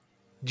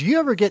Do you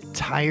ever get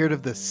tired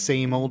of the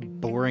same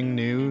old boring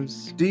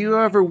news? Do you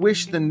ever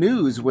wish the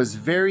news was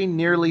very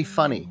nearly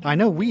funny? I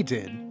know we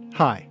did.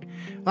 Hi,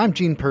 I'm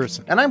Gene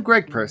Person. And I'm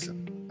Greg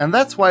Person. And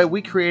that's why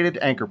we created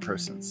Anchor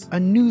Persons. A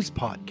news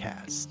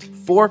podcast.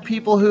 For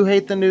people who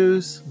hate the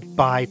news.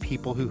 By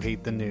people who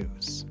hate the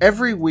news.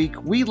 Every week,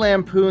 we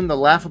lampoon the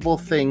laughable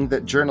thing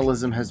that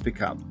journalism has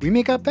become. We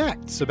make up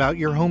facts about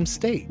your home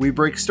state. We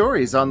break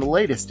stories on the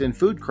latest in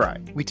food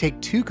crime. We take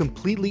two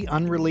completely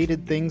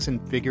unrelated things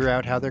and figure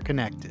out how they're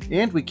connected.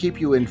 And we keep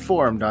you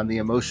informed on the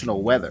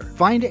emotional weather.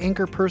 Find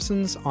Anchor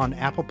Persons on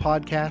Apple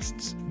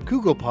Podcasts,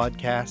 Google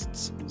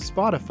Podcasts,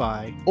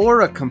 Spotify, or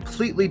a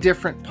completely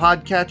different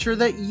podcatcher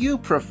that you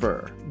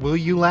prefer. Will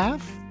you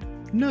laugh?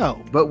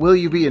 No. But will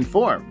you be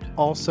informed?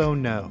 Also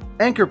no.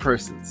 Anchor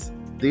Persons,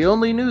 the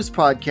only news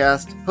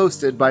podcast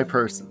hosted by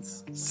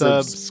persons.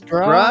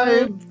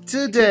 Subscribe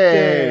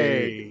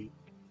today.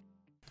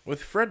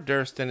 With Fred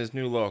Durst and his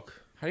new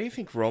look, how do you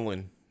think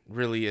Rollin'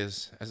 really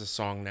is as a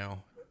song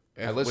now?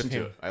 I listened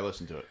to it.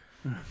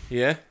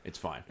 Yeah? It's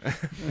fine.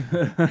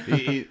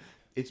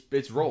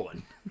 It's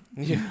rolling.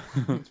 Yeah.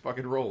 It's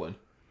fucking rolling.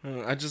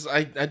 I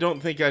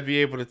don't think I'd be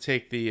able to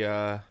take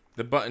the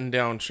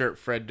button-down shirt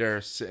Fred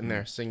Durst sitting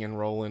there singing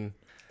Rollin'.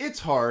 It's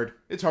hard.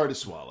 It's hard to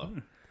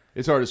swallow.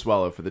 It's hard to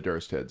swallow for the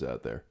Durst heads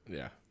out there.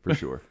 Yeah. For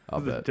sure.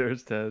 I'll The bet.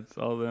 Durst heads,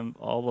 all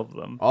of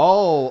them.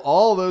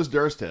 All those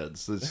Durst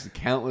heads. There's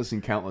countless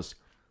and countless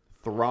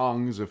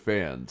throngs of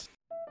fans.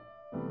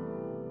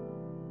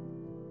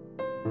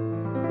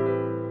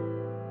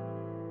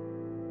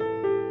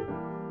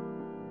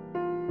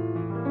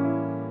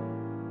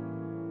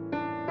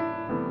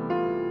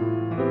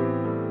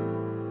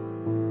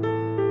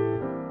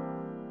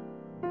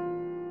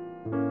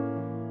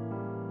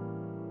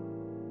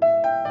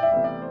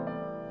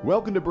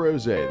 Welcome to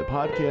Brose, the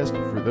podcast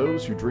for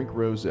those who drink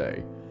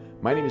rosé.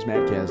 My name is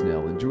Matt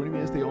Casnell, and joining me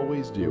as they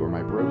always do are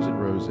my bros in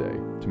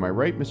rosé. To my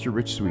right, Mr.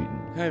 Rich Sweeten.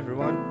 Hey,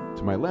 everyone.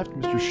 To my left,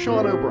 Mr.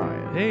 Sean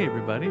O'Brien. Hey,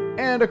 everybody.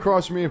 And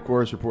across from me, of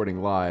course,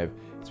 reporting live,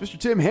 it's Mr.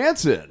 Tim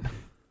Hansen.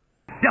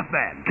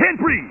 Duffman, can't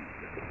breathe.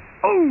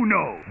 Oh,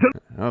 no.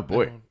 Oh,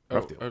 boy.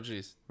 Rough deal. Oh,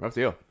 jeez. Rough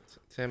deal.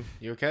 Tim,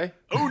 you okay?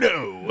 Oh,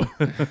 no.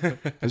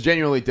 That's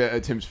genuinely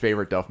Tim's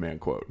favorite Duffman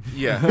quote.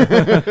 Yeah.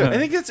 I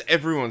think that's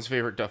everyone's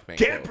favorite Duffman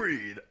Can't quote.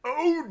 breathe.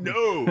 Oh,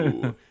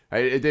 no.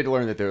 I did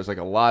learn that there was like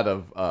a lot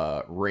of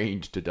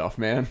range to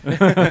Duffman.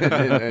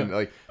 and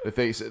like the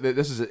thing,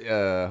 this is,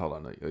 hold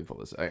on, let me pull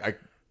this. I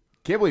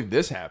can't believe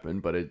this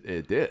happened, but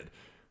it did.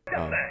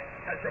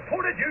 Duffman has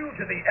reported you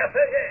to the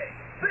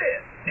FAA.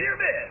 This, dear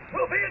miss,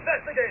 will be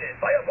investigated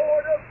by a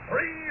board of 3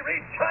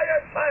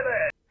 retired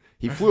pilots.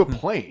 He flew a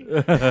plane.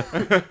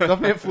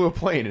 Duffman flew a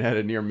plane and had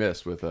a near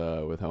miss with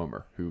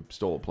Homer, who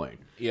stole a plane.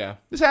 Yeah.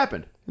 This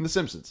happened in The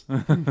Simpsons.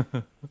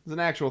 It's an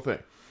actual thing.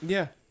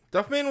 Yeah.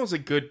 Duffman was a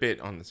good bit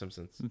on The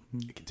Simpsons.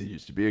 It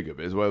continues to be a good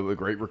bit. It's one of the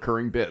great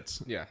recurring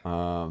bits. Yeah.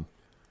 It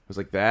was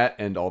like that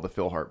and all the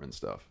Phil Hartman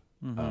stuff.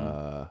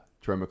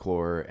 Troy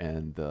McClure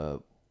and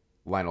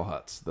Lionel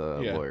Hutz,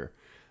 the lawyer.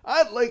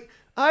 I'd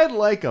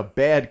like a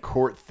bad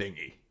court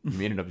thingy. You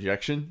mean an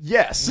objection?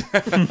 Yes.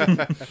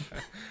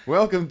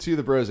 Welcome to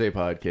the Brose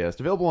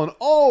Podcast, available on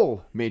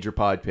all major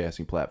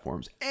podcasting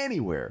platforms,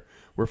 anywhere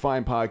where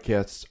fine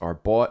podcasts are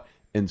bought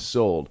and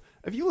sold.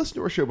 If you listened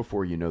to our show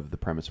before, you know that the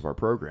premise of our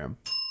program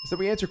is that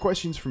we answer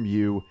questions from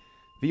you,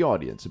 the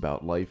audience,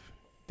 about life,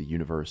 the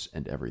universe,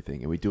 and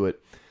everything. And we do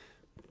it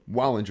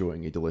while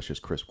enjoying a delicious,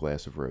 crisp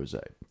glass of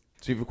rosé.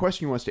 So if you have a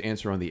question you want us to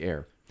answer on the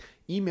air,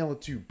 email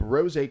it to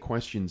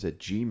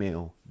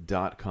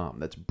brosequestions@gmail.com.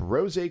 That's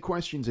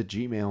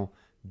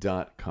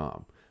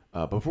brosequestions@gmail.com.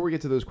 Before we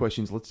get to those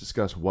questions, let's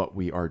discuss what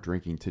we are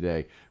drinking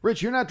today.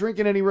 Rich, you're not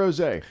drinking any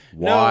rosé.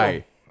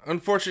 Why? No.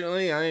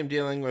 Unfortunately, I am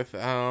dealing with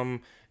a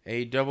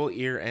double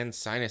ear and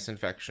sinus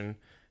infection,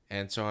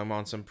 and so I'm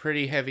on some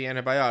pretty heavy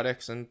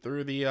antibiotics, and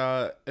through the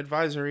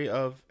advisory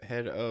of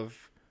head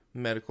of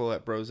medical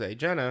at Brose,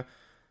 Jenna,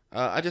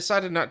 I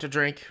decided not to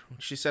drink.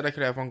 She said I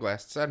could have one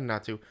glass. Decided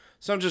not to.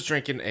 So I'm just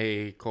drinking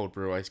a cold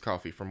brew iced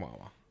coffee from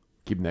Wawa.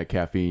 Keeping that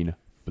caffeine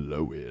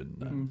flowing.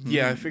 Mm-hmm.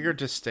 Yeah, I figured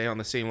to stay on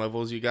the same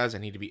level as you guys, I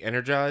need to be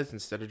energized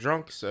instead of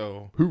drunk,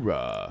 so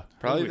Hoorah.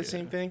 probably the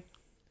same thing.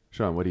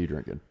 Sean, what are you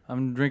drinking?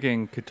 I'm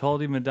drinking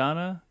Cataldi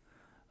Madonna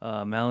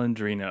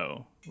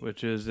Malandrino,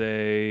 which is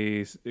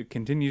it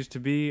continues to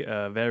be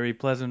a very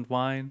pleasant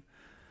wine.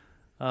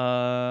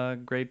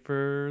 Great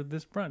for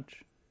this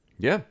brunch.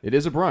 Yeah, it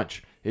is a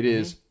brunch. It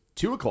is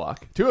 2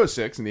 o'clock,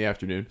 2:06 in the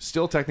afternoon.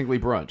 Still technically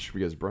brunch,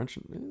 because brunch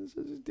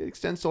it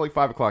extends to like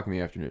 5 o'clock in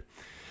the afternoon.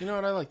 You know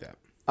what? I like that.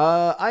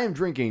 I am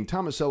drinking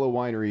Tomasello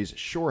Winery's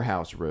Shore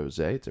House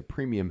Rosé. It's a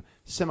premium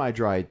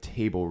semi-dried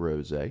table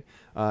rosé.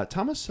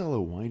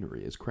 Tomasello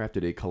Winery has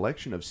crafted a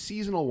collection of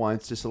seasonal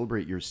wines to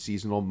celebrate your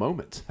seasonal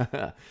moments.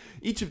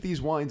 Each of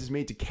these wines is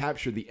made to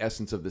capture the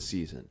essence of the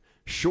season.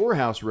 Shore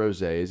House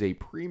Rosé is a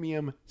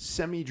premium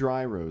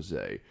semi-dry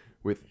rosé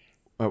with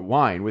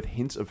wine with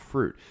hints of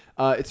fruit.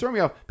 It's throwing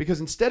me off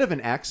because instead of an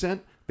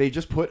accent, they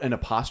just put an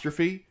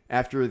apostrophe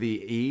after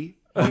the E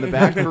on the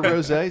back for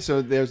rosé.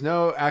 So there's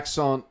no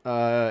accent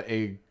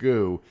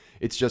aigu.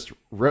 It's just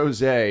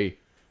rosé,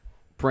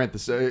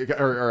 parenthesis,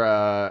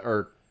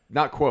 or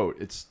not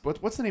quote. It's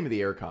what's the name of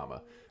the air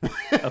comma?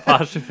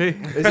 Apostrophe?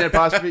 Is it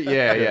apostrophe?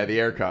 Yeah, the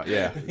air comma.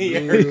 Yeah. The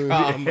air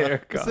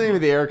comma. What's the name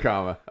of the air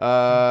comma?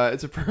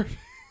 It's a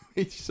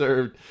perfectly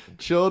served,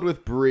 chilled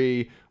with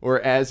brie, or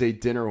as a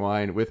dinner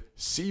wine with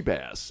sea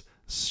bass.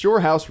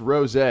 Shorehouse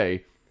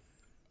Rosé,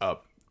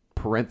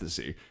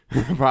 parenthesis,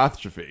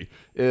 apostrophe,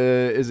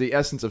 is the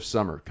essence of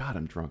summer. God,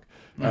 I'm drunk.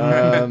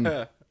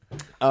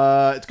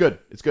 It's good.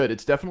 It's good.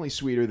 It's definitely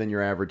sweeter than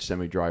your average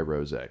semi-dry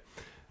rosé.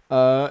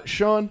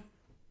 Sean,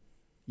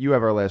 you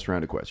have our last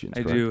round of questions,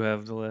 I correct? do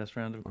have the last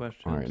round of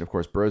questions. All right, and of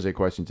course,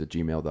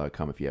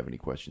 brosequestions@gmail.com if you have any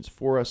questions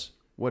for us.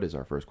 What is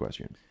our first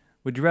question?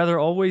 Would you rather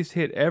always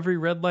hit every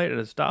red light at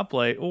a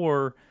stoplight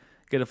or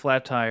get a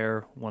flat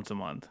tire once a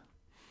month?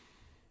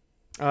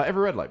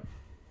 Every red light.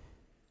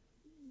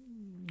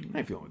 I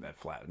ain't feeling with that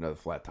another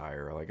flat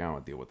tire. Like, I don't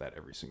want to deal with that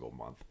every single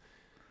month.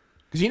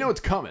 Because you know it's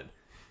coming.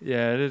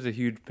 Yeah, it is a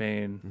huge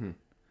pain. Mm-hmm.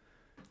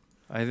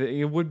 I think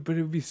it would, but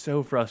it would be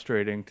so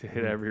frustrating to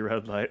hit every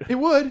red light. It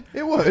would.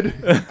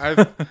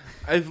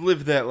 I've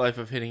lived that life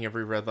of hitting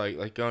every red light,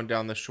 like going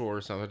down the shore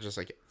or something, just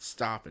like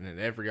stopping at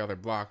every other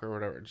block or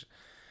whatever.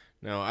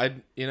 No,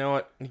 you know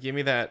what? Give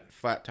me that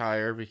flat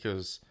tire,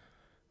 because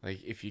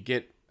like if you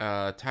get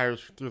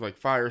tires through like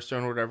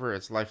Firestone or whatever,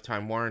 it's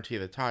lifetime warranty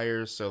of the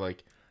tires. So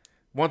like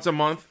once a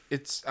month,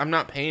 I'm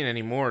not paying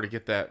anymore to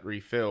get that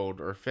refilled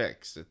or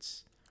fixed.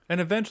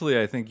 And eventually,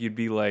 I think you'd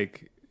be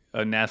like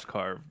a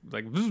NASCAR,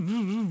 like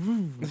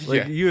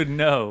you would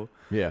know.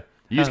 Yeah.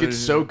 You just get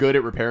so good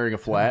at repairing a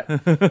flat.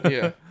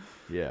 Yeah.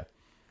 Yeah.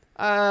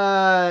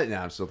 No,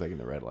 I'm still taking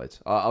the red lights.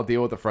 I'll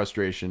deal with the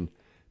frustration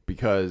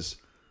because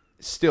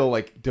still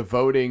like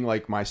devoting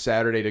like my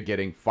Saturday to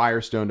getting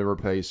Firestone to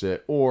replace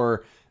it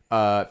or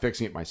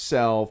fixing it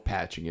myself,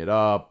 patching it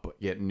up,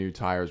 getting new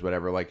tires,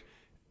 whatever. Like,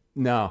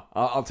 no,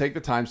 I'll take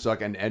the time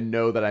suck and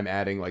know that I'm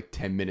adding like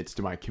 10 minutes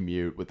to my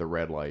commute with the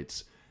red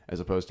lights as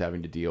opposed to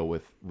having to deal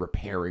with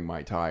repairing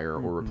my tire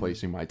or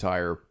replacing my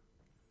tire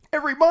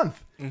every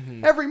month.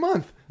 Every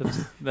month.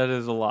 That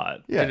is a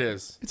lot. Yeah, It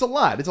is. It's a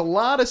lot. It's a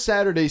lot of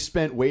Saturdays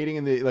spent waiting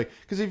in the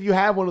because if you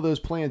have one of those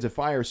plans at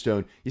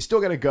Firestone, you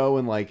still got to go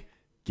and like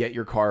get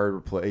your car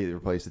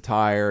replace the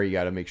tire. You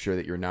got to make sure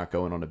that you're not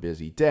going on a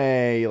busy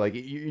day. Like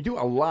you do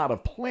a lot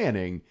of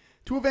planning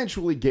to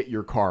eventually get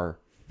your car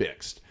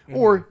fixed.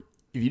 Or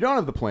if you don't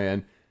have the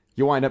plan,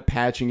 you wind up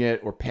patching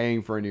it or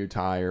paying for a new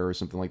tire or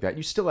something like that.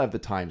 You still have the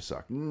time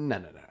suck. No.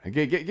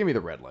 Give me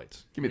the red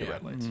lights. Give me the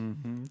red lights.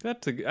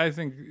 I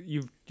think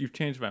you've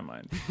changed my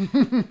mind. I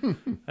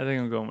think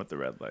I'm going with the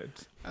red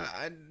lights.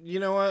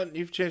 You know what?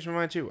 You've changed my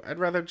mind too. I'd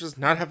rather just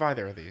not have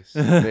either of these.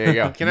 There you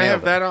go. Can I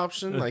have that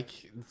option? Like,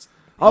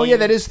 Oh yeah,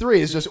 that is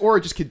 3. It's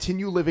just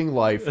continue living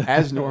life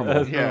as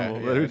normal.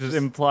 Which is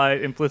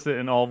implicit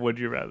in all would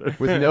you rather.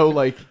 With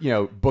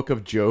no Book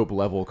of Job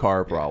level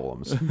car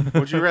problems.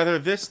 would you rather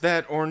this,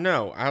 that, or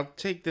no? I'll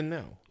take the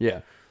no.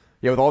 Yeah.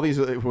 With all these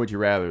would you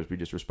rather's, we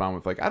just respond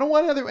with like, I don't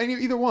want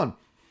either one.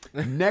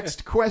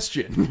 Next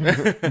question.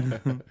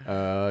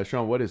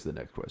 Sean, what is the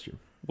next question?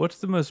 What's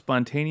the most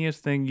spontaneous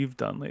thing you've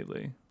done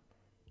lately?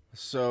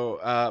 So,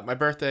 my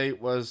birthday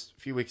was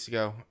a few weeks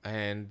ago,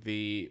 and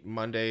the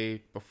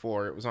Monday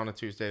before, it was on a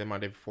Tuesday, the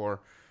Monday before,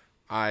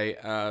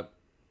 I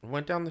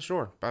went down the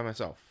shore by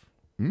myself.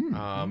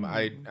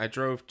 I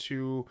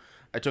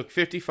took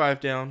 55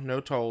 down, no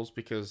tolls,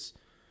 because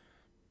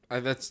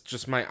that's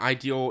just my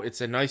ideal.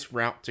 It's a nice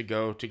route to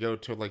go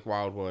to like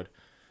Wildwood.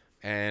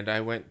 And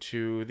I went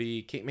to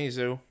the Cape May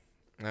Zoo,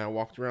 and I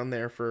walked around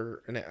there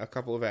for a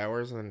couple of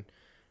hours, and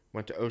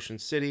went to Ocean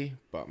City,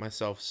 bought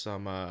myself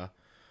some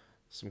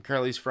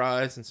Curly's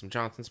fries and some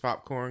Johnson's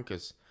popcorn,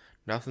 because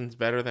nothing's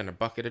better than a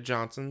bucket of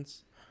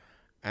Johnson's.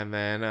 And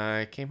then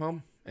I came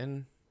home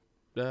and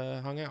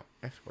hung out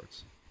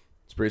afterwards.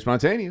 It's pretty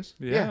spontaneous.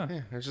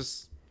 Yeah. It's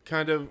just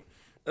kind of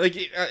like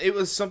it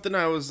was something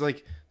I was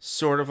like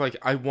sort of like,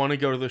 I want to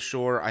go to the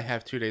shore. I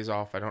have 2 days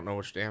off. I don't know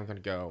which day I'm going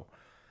to go.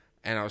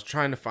 And I was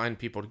trying to find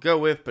people to go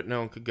with, but no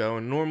one could go.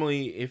 And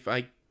normally if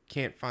I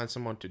can't find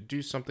someone to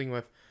do something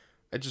with,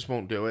 I just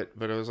won't do it.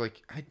 But I was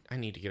like, I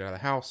need to get out of the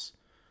house.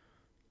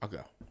 I'll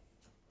go.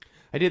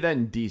 I did that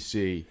in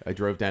D.C. I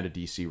drove down to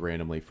D.C.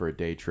 randomly for a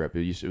day trip.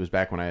 It was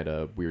back when I had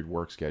a weird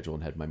work schedule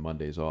and had my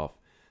Mondays off.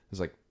 It was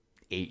like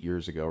 8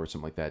 years ago or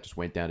something like that. Just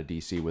went down to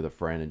D.C. with a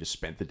friend and just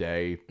spent the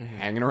day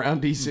hanging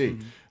around D.C.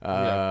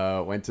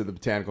 Went to the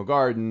Botanical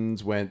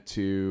Gardens, went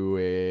to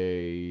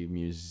a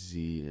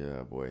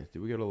museum. Boy,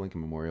 did we go to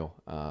Lincoln Memorial?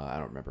 I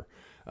don't remember.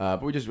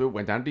 But we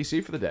went down to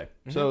D.C. for the day.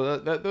 So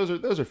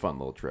those are fun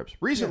little trips.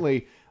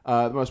 Recently,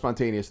 the most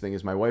spontaneous thing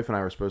is my wife and I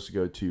were supposed to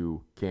go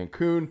to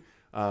Cancun.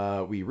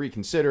 We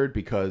reconsidered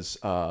because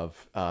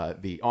of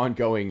the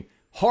ongoing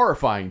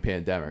horrifying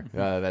pandemic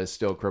that is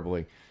still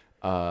crippling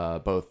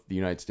both the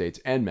United States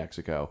and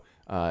Mexico.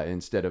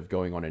 instead of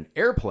going on an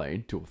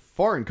airplane to a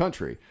foreign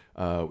country,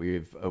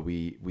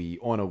 we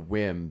on a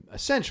whim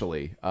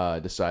essentially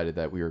decided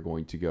that we were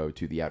going to go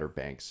to the Outer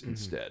Banks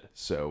instead.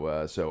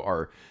 So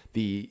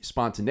the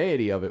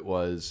spontaneity of it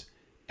was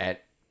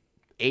at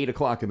 8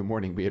 o'clock in the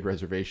morning we had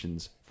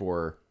reservations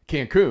for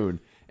Cancun,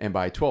 and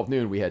by 12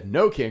 noon we had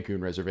no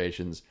Cancun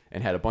reservations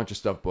and had a bunch of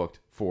stuff booked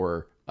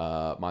for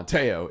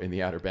Monteo in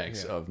the Outer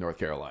Banks of North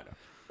Carolina.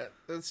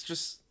 It's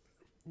just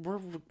we're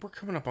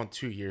coming up on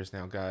 2 years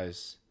now,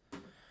 guys.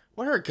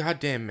 Wear a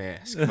goddamn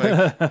mask.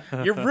 Like,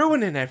 you're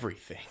ruining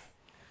everything.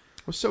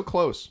 We're so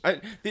close.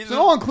 It's an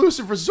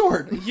all-inclusive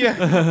resort.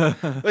 Yeah.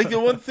 Like, the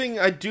one thing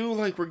I do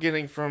like we're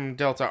getting from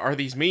Delta are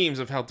these memes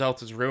of how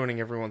Delta's ruining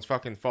everyone's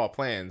fucking fall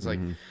plans. Like,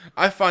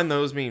 I find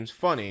those memes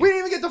funny. We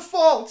didn't even get to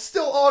fall. It's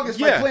still August.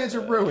 My Yeah. plans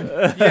are ruined.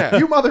 Yeah.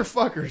 You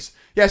motherfuckers.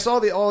 Yeah, I saw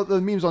all the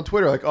memes on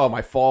Twitter like, oh,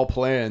 my fall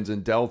plans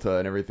and Delta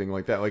and everything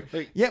like that. Like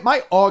yeah,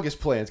 my August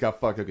plans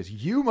got fucked up because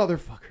you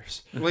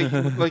motherfuckers. Like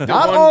the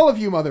Not one, all of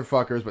you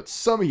motherfuckers, but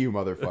some of you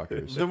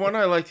motherfuckers. The one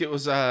I liked, it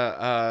was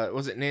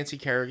it Nancy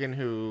Kerrigan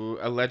who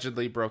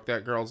allegedly broke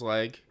that girl's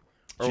leg?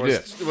 Or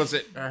was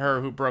it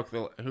her who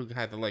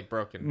had the leg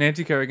broken?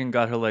 Nancy Kerrigan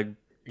got her leg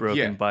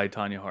broken by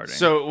Tanya Harding.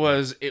 So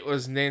it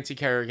was Nancy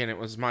Kerrigan, it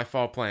was My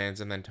Fall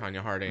Plans, and then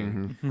Tanya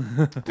Harding.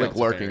 Like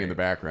lurking in the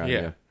background.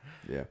 Yeah.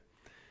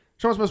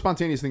 Show us the most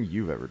spontaneous thing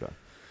you've ever done.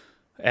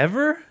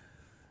 Ever?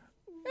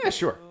 Yeah,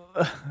 sure.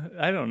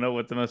 I don't know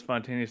what the most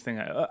spontaneous thing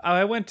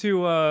I went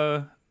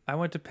to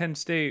Penn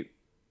State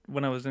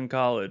when I was in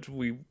college.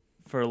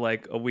 For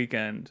like a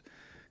weekend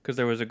because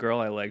there was a girl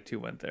I liked who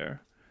went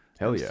there.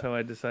 Hell yeah. So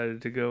I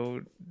decided to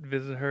go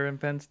visit her in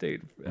Penn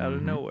State out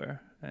of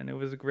nowhere, and it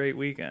was a great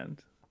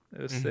weekend.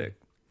 It was sick.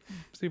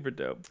 Super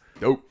dope.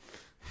 Dope.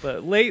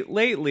 But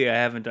lately I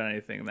haven't done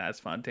anything that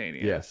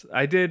spontaneous. Yes.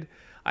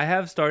 I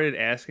have started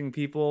asking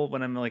people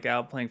when I'm like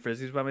out playing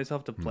frisbees by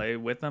myself to play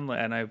with them,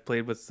 and I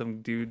played with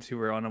some dudes who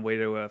were on a way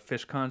to a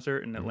Fish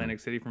concert in Atlantic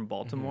City from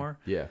Baltimore.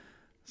 Yeah.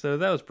 So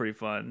that was pretty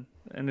fun,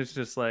 and it's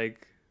just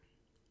like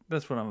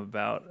that's what I'm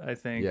about. I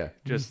think. Yeah.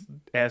 Just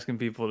asking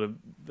people to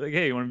like,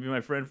 hey, you want to be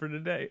my friend for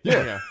today?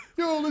 Yeah.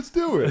 Yo, let's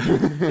do it.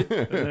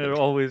 And they're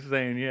always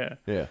saying yeah.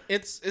 Yeah.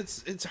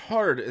 It's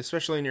hard,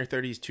 especially in your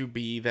 30s, to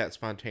be that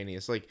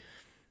spontaneous. Like,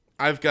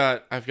 I've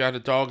got a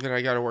dog that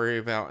I got to worry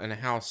about and a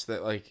house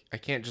that like I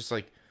can't just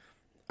like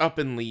up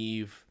and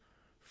leave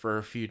for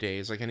a few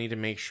days. Like, I need to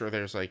make sure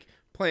there's like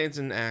plans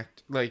and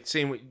act like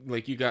same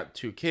like you got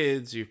 2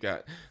 kids, you've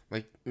got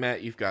like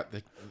Matt, you've got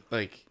the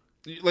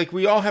like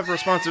we all have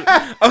responsibility.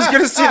 I was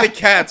gonna say the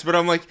cats, but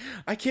I'm like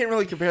I can't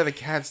really compare the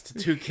cats to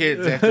 2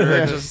 kids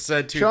after I just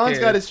said 2 Sean's kids.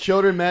 got his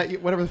children,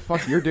 Matt. Whatever the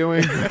fuck you're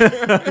doing.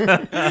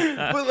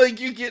 But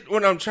like you get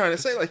what I'm trying to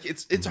say. Like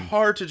it's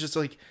hard to just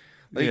like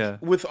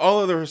with all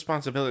of the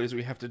responsibilities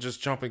we have to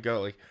just jump and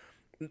go. Like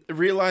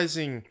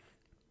realizing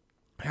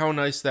how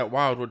nice that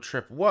Wildwood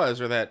trip was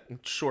or that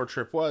shore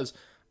trip was,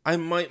 I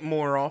might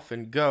more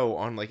often go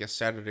on like a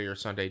Saturday or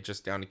Sunday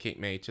just down to Cape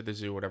May to the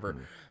zoo,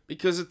 whatever,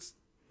 because it's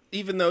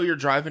even though you're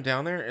driving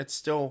down there,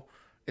 it's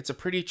a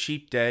pretty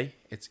cheap day.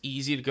 It's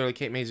easy to go to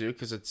Cape May Zoo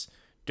because it's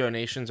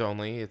donations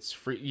only. It's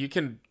free. You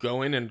can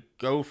go in and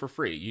go for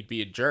free. You'd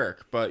be a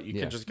jerk, but you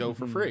can just go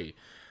for free.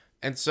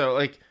 And so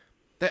like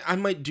that, I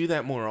might do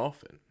that more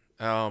often.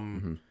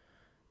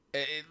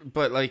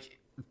 But like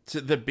to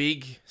the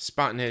big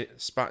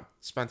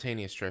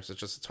spontaneous trips,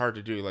 it's hard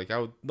to do. Like I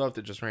would love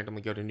to just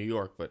randomly go to New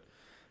York, but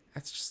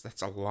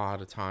that's a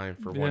lot of time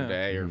for one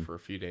day or for a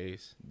few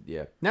days.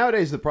 Yeah.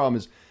 Nowadays the problem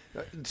is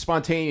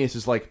spontaneous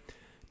is like,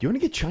 do you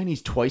want to get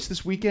Chinese twice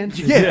this weekend?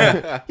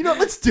 Yeah. You know,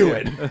 let's do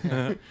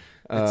it.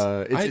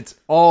 It's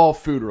all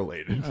food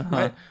related.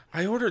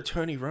 I ordered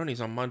Tony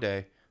Roni's on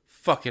Monday.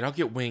 Fuck it, I'll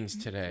get wings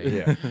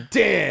today. Yeah.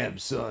 Damn,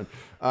 son.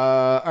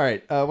 All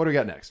right. What do we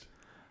got next?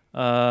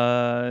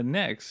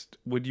 Next,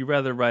 would you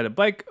rather ride a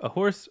bike, a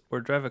horse,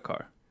 or drive a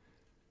car?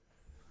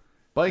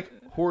 Bike,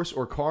 horse,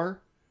 or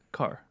car?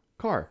 Car.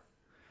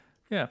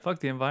 Yeah, fuck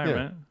the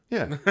environment.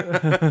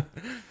 Yeah.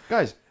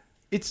 Guys,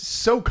 it's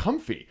so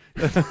comfy.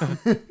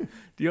 Do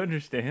you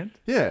understand?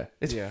 Yeah.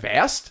 It's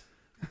fast.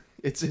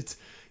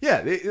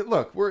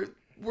 Look, we're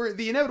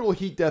the inevitable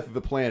heat death of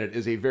the planet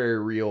is a very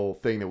real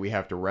thing that we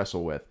have to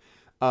wrestle with.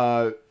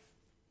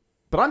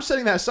 But I'm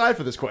setting that aside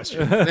for this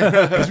question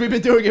because we've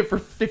been doing it for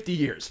 50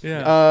 years.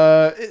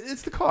 Yeah.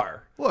 It's the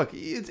car. Look,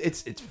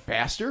 it's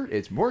faster.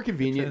 It's more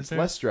convenient. It's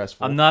less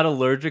stressful. I'm not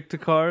allergic to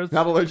cars.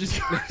 Not allergic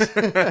to cars.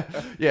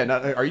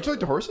 Yeah. Are you allergic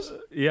to horses?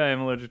 Yeah,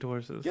 I'm allergic to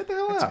horses. Get the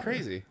hell out. That's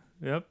crazy.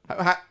 Yep.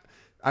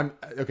 I'm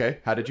okay.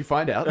 How did you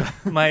find out?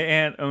 My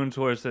aunt owned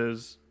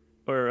horses,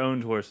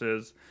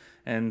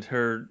 and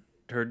her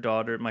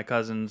daughter, my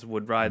cousins,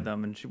 would ride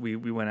them, and we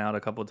went out a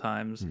couple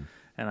times,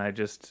 and I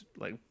just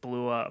like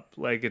blew up.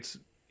 Like it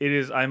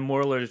is. I'm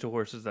more allergic to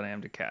horses than I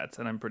am to cats,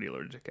 and I'm pretty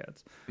allergic to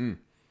cats.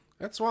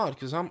 That's wild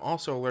because I'm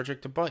also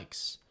allergic to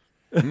bikes,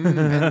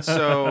 and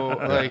so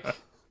like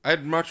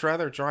I'd much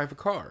rather drive a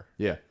car.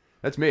 Yeah,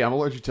 that's me. I'm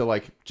allergic to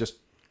like just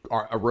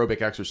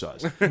aerobic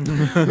exercise.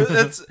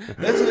 that's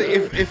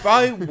if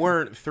I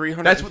weren't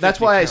 300. That's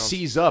why I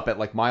seize up at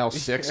like mile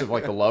 6 of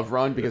like the Love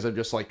Run, because I'm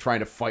just like trying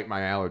to fight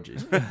my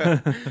allergies.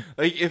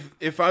 Like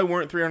if I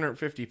weren't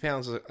 350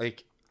 pounds,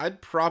 like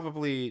I'd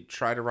probably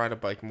try to ride a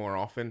bike more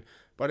often.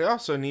 But I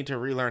also need to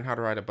relearn how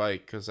to ride a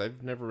bike because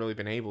I've never really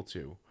been able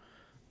to.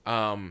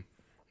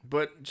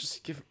 But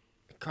just give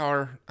a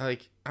car.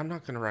 Like, I'm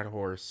not gonna ride a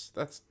horse.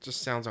 That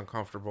just sounds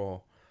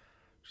uncomfortable.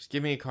 Just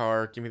give me a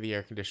car. Give me the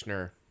air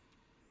conditioner,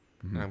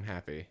 and I'm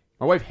happy.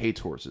 My wife hates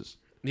horses.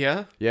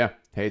 Yeah. Yeah,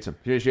 hates them.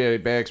 She had a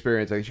bad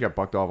experience. I think she got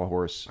bucked off a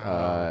horse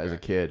as a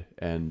kid,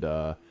 and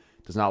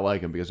does not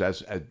like him because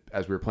as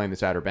we were planning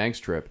this Outer Banks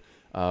trip,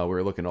 we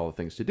were looking at all the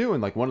things to do,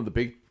 and like one of the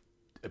big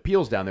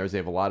appeals down there is they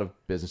have a lot of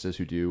businesses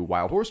who do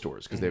wild horse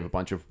tours because they have a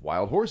bunch of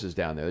wild horses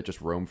down there that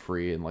just roam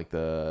free in like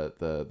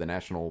the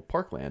national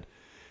parkland.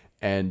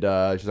 And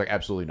she's like,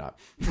 absolutely not.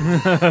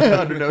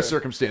 Under no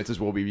circumstances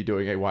will we be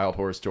doing a wild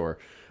horse tour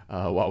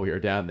while we are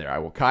down there. I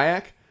will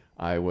kayak.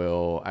 I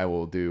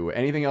will do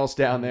anything else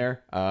down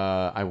there.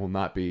 I will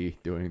not be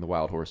doing the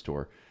wild horse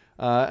tour.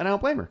 And I don't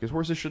blame her because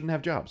horses shouldn't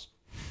have jobs.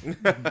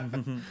 Horses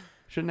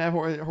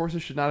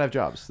should not have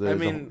jobs.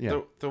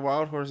 The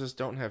wild horses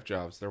don't have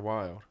jobs. They're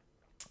wild.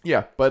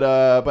 Yeah, but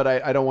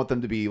I don't want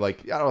them to be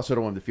like. I also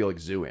don't want them to feel like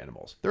zoo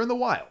animals. They're in the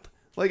wild.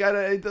 Like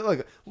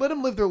like let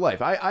them live their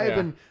life. I've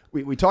been.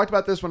 We talked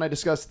about this when I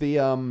discussed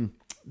the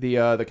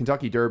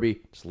Kentucky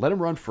Derby. Just let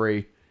them run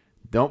free.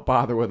 Don't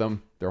bother with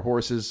them. They're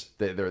horses.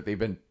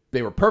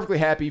 They were perfectly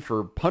happy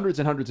for hundreds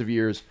and hundreds of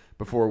years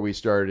before we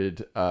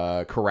started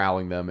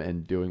corralling them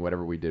and doing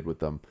whatever we did with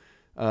them.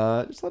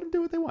 Just let them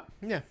do what they want.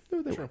 Yeah,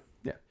 do what they want.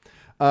 Yeah.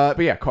 But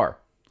yeah, car.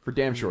 For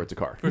damn sure, it's a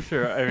car. For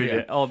sure, every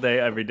day, all day,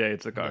 every day,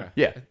 it's a car.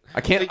 Yeah, I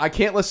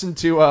can't listen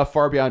to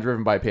Far Beyond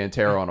Driven by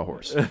Pantera on a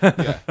horse.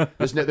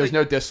 There's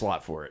no disc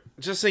slot for it.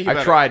 Just think about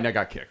I tried and I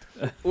got kicked.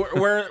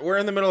 We're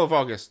in the middle of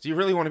August. Do you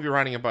really want to be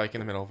riding a bike in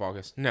the middle of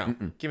August? No.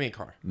 Give me a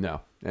car. No,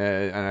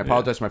 and I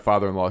apologize to my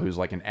father-in-law who's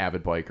like an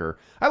avid biker.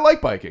 I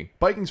like biking.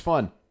 Biking's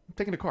fun. I'm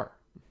taking a car.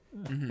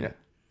 Yeah,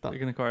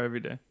 Taking a car every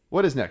day.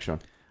 What is next, Sean?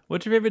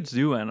 What's your favorite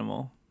zoo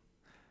animal?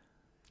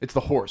 It's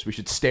the horse. We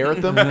should stare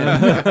at them.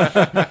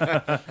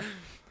 And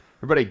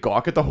everybody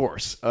gawk at the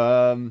horse.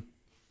 Mine's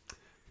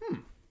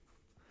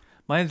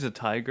a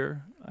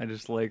tiger. I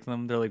just like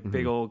them. They're like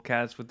big old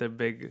cats with their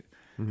big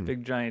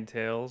giant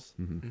tails.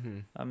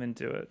 I'm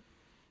into it.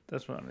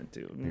 That's what I'm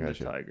into.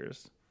 Gotcha.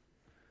 Tigers.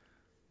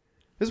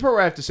 This is part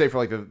where I have to say for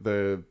like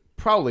the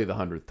probably the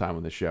 100th time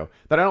on this show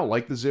that I don't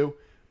like the zoo.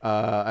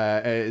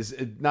 Is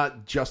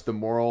not just the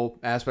moral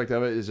aspect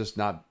of it. It's just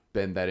not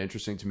been that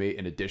interesting to me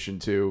in addition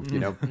to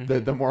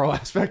the moral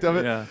aspect of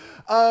it. Yeah.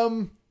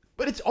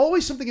 But it's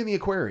always something in the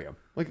aquarium.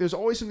 Like there's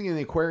always something in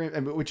the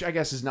aquarium, which I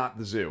guess is not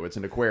the zoo. It's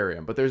an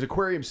aquarium, but there's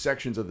aquarium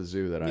sections of the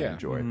zoo that I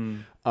enjoy.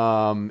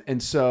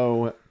 And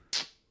so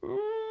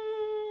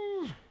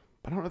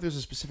I don't know if there's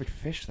a specific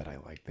fish that I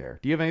like there.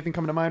 Do you have anything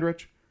coming to mind,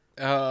 Rich?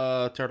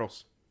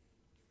 Turtles.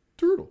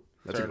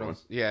 That's a good one.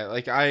 Yeah,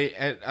 like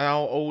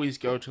I'll always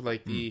go to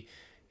like the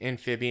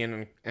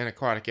amphibian and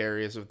aquatic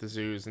areas of the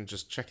zoos and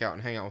just check out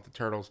and hang out with the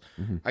turtles.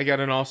 I got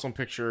an awesome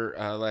picture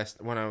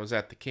when I was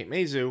at the Cape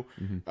May Zoo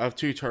of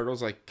two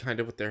turtles like kind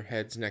of with their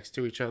heads next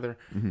to each other.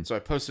 So I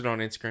posted on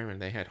Instagram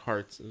and they had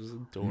hearts. It was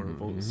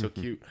adorable. It was so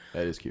cute.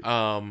 That is cute.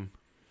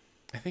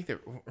 I think that,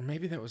 or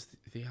maybe that was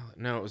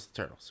no, it was the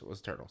turtles. It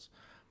was turtles.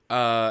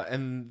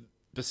 And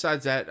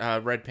besides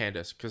that, red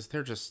pandas, because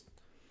they're just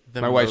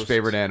my wife's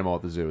favorite animal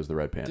at the zoo is the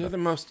red panda. They're the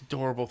most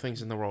adorable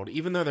things in the world,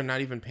 even though they're not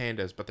even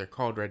pandas, but they're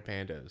called red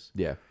pandas.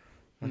 Yeah.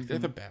 Like, they're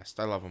the best.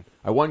 I love them.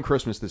 I won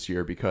Christmas this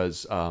year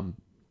because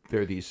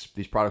there are these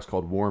products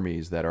called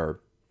Warmies that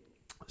are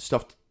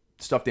stuffed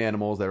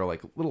animals that are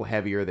like a little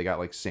heavier. They got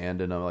like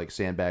sand in them, like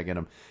sandbag in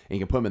them, and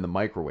you can put them in the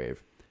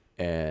microwave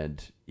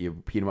and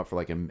you heat them up for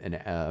like a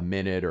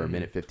minute or a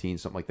minute 15,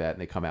 something like that,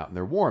 and they come out and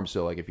they're warm.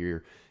 So like if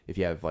you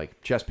have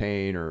like chest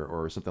pain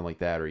or something like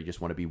that, or you just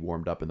want to be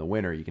warmed up in the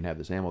winter, you can have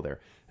this animal there.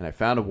 And I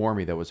found a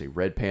Warmie that was a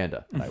red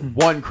panda, and I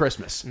won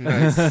Christmas.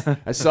 Nice.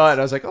 I saw it,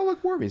 and I was like, oh,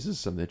 look, Warmies, this is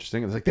something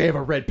interesting. I was like, they have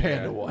a red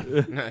panda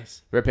one.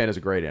 Nice. Red panda's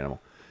a great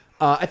animal.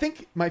 I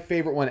think my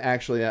favorite one,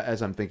 actually,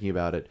 as I'm thinking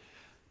about it,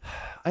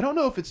 I don't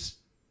know if it's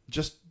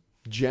just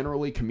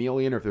generally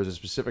chameleon or if there's a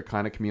specific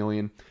kind of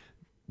chameleon.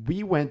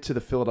 We went to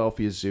the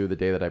Philadelphia Zoo the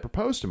day that I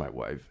proposed to my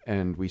wife,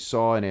 and we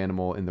saw an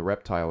animal in the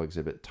reptile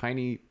exhibit.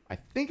 Tiny, I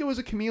think it was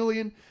a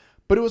chameleon,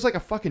 but it was like a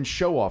fucking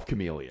show-off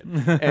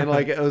chameleon. And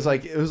like it was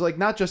like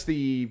not just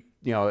the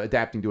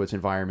adapting to its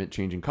environment,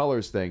 changing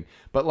colors thing,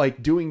 but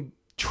like doing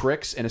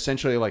tricks and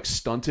essentially like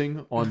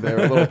stunting on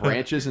their little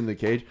branches in the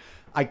cage.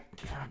 God,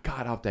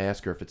 I'll have to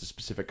ask her if it's a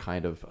specific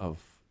kind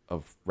of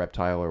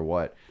reptile or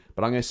what.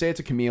 But I'm gonna say it's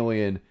a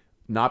chameleon,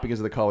 not because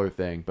of the color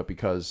thing, but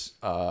because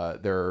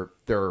they're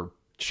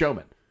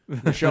showmen.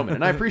 They're showmen,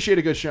 and I appreciate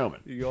a good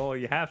showman.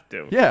 You have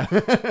to. Yeah.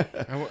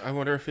 I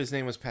wonder if his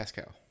name was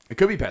Pascal. It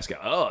could be Pascal.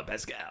 Oh,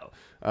 Pascal.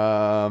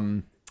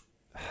 Boy,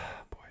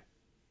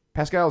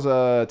 Pascal's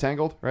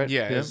Tangled, right?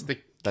 Yeah, it's the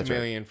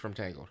chameleon from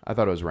Tangled. I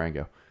thought it was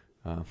Rango.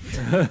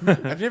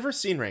 I've never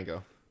seen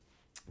Rango.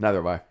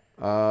 Neither have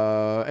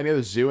I. Any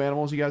other zoo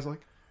animals you guys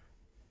like?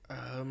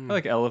 I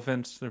like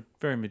elephants. They're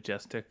very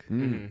majestic.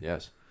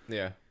 Yes.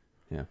 Yeah.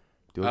 Yeah.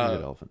 Do you like a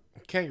good elephant?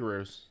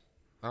 Kangaroos.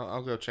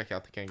 I'll go check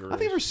out the kangaroos. I've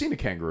never seen a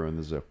kangaroo in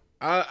the zoo.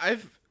 I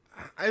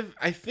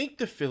think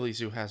the Philly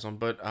Zoo has them,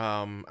 but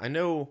I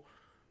know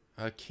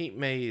Cape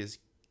May is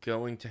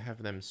going to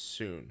have them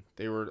soon.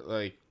 They were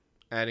like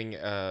adding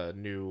a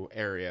new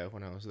area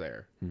when I was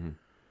there.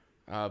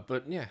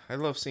 But yeah, I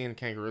love seeing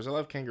kangaroos. I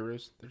love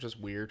kangaroos. They're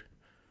just weird.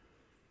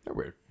 They're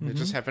weird. They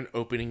just have an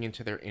opening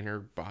into their inner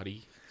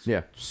body.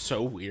 Yeah.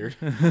 So weird.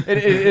 it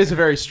is a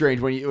very strange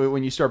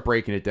when you start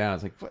breaking it down.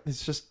 It's like, what?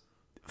 It's just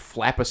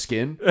flap of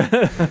skin.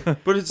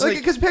 But it's like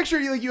because picture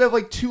you have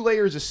like 2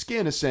 layers of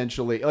skin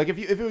essentially. Like if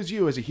it was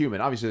you as a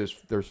human, obviously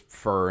there's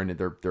fur and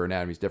their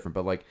anatomy's different.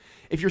 But like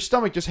if your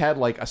stomach just had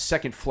like a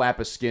second flap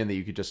of skin that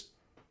you could just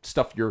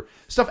stuff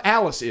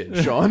Alice in,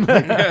 Sean.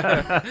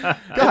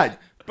 God.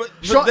 But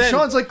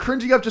Sean's like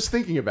cringing up just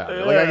thinking about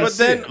it. Like, but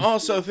then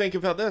also think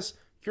about this.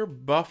 You're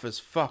buff as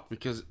fuck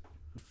because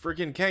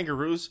freaking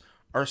kangaroos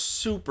are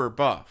super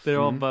buff. They're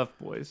all buff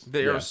boys.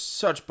 They are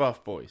such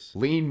buff boys.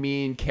 lean,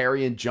 mean,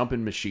 carrying,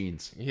 jumping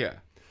machines. Yeah.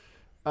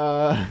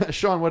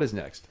 Sean, what is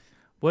next?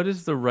 What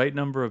is the right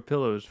number of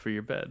pillows for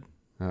your bed?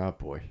 Oh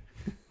boy.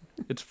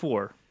 It's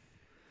 4.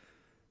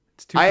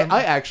 It's 2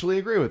 I actually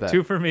agree with that.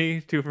 2 for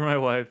me, 2 for my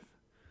wife.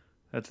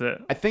 That's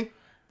it. I think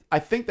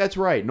that's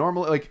right.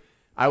 Normally, like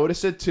I would have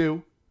said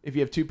 2 if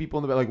you have 2 people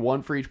in the bed, like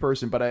 1 for each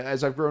person. But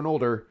as I've grown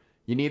older,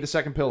 you need the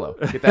second pillow.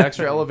 Get that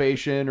extra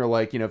elevation, or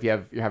like if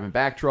you're having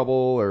back trouble,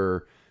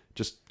 or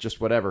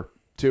just whatever.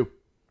 2.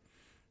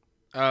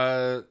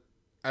 I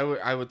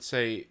would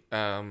say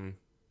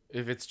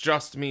if it's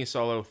just me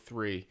solo,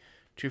 3,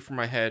 2 for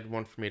my head,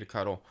 1 for me to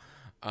cuddle.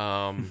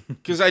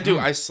 Because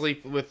I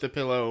sleep with the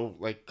pillow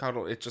like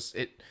cuddle.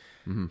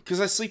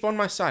 Because I sleep on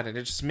my side, and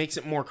it just makes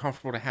it more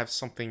comfortable to have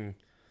something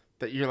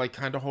that you're like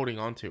kind of holding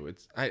on to.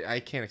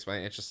 I can't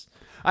explain it. It's just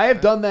I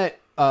have done that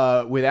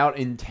without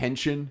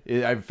intention.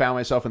 I've found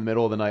myself in the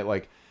middle of the night,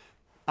 like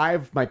I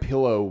have my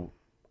pillow.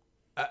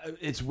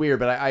 It's weird,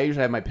 but I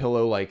usually have my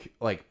pillow like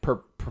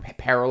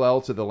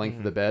parallel to the length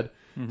of the bed,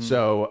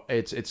 so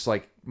it's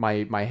like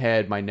my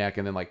head, my neck,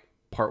 and then like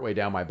partway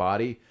down my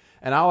body.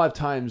 And I'll have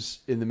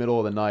times in the middle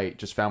of the night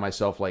just found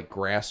myself like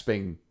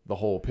grasping the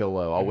whole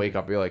pillow. I'll wake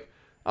up and be like,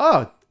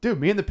 oh, dude,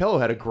 me and the pillow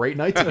had a great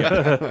night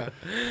together.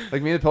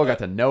 Like me and the pillow got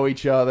to know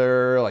each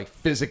other, like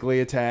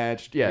physically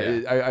attached.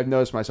 Yeah. I've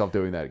noticed myself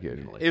doing that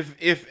occasionally.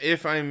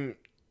 if I'm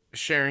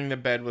sharing the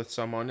bed with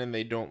someone and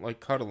they don't like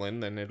cuddling,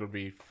 then it'll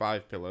be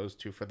 5 pillows,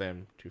 2 for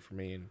them, 2 for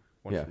me, and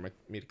 1 for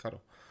me to cuddle.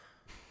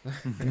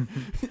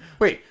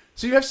 Wait,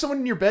 so you have someone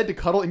in your bed to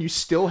cuddle and you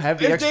still have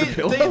the extra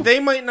pillow?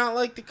 They might not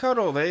like the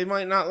cuddle. They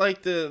might not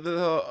like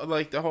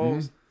the whole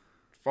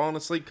falling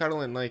asleep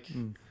cuddling. Like,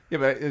 yeah,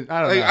 but I don't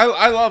know.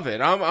 I love it.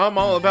 I'm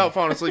all about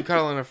falling asleep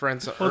cuddling a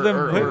friend. Well, then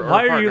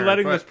why are you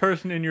letting this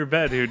person in your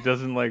bed who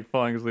doesn't like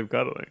falling asleep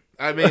cuddling?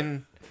 I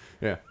mean,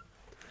 yeah,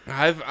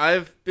 I've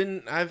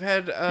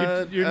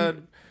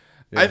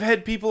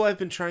had people I've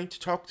been trying to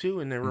talk to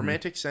in a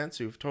romantic sense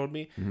who've told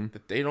me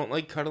that they don't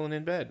like cuddling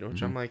in bed,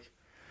 which I'm like,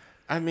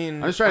 I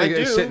mean, I'm just trying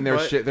to sit in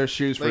their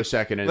shoes for like, a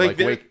second and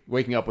like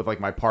waking up with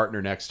like my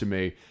partner next to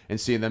me and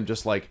seeing them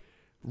just like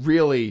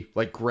really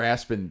like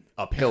grasping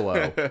a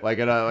pillow like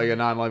a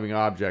non-living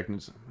object.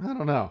 And I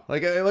don't know.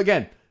 Like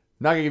again,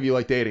 not gonna give you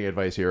like dating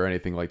advice here or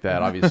anything like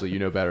that. Obviously, you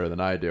know better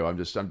than I do.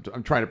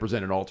 I'm trying to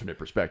present an alternate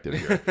perspective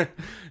here.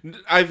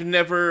 I've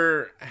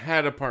never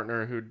had a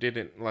partner who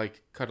didn't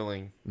like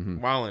cuddling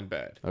while in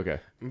bed. Okay,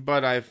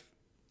 but I've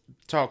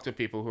talked to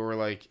people who are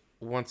like,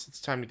 once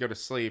it's time to go to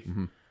sleep,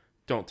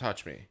 don't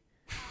touch me.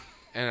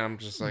 And I'm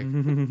just like,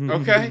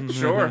 okay,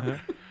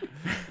 sure.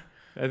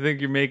 I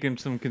think you're making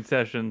some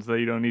concessions that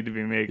you don't need to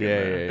be making.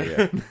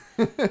 Yeah.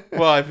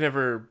 Well, I've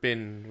never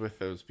been with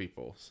those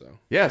people, so.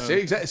 Yeah, see,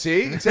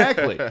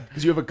 exactly.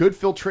 Because you have a good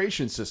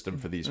filtration system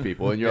for these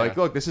people, and you're like,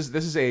 look, this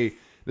is a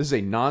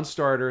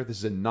non-starter. This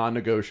is a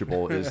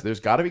non-negotiable. There's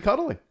got to be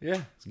cuddling.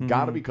 Yeah, it's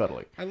got to be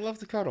cuddling. I love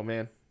to cuddle,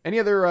 man. Any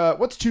other?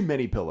 What's too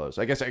many pillows?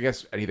 I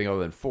guess anything other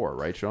than 4,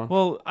 right, Sean?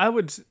 Well,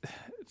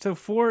 so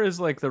 4 is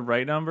like the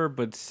right number,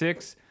 but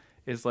 6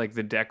 is like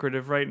the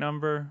decorative right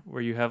number,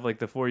 where you have like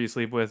the 4 you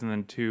sleep with and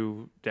then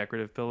 2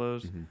 decorative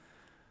pillows.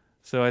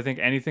 So I think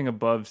anything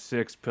above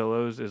 6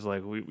 pillows is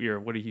like,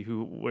 what are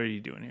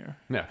you doing here?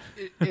 Yeah.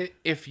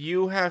 If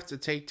you have to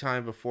take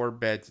time before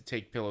bed to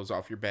take pillows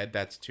off your bed,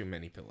 that's too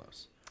many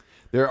pillows.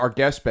 Our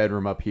guest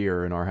bedroom up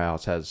here in our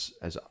house has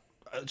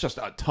just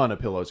a ton of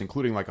pillows,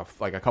 including like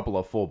a couple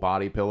of full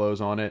body pillows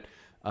on it,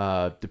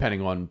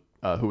 depending on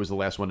who was the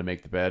last one to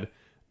make the bed.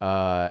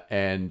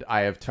 And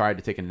I have tried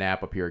to take a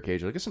nap up here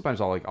occasionally, because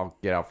sometimes I'll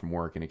get out from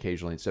work, and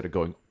occasionally, instead of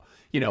going,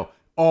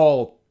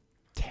 all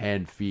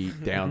 10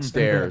 feet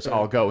downstairs,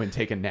 I'll go and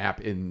take a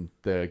nap in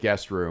the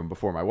guest room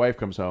before my wife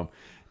comes home.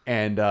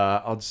 And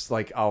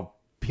I'll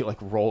be like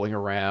rolling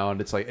around.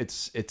 It's like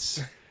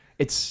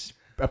it's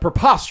a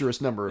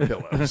preposterous number of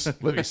pillows,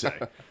 let me say.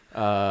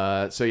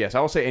 So yes, I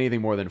will say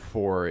anything more than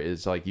 4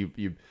 is like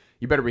you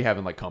better be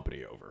having like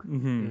company over.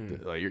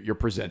 Like you're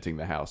presenting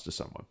the house to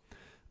someone.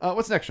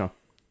 What's next, Sean?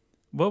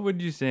 What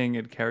would you sing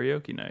at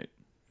karaoke night?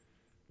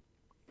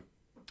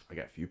 I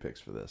got a few picks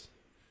for this.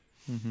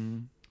 So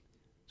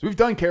we've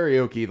done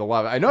karaoke the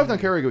live. I know I've done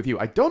karaoke with you.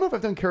 I don't know if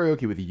I've done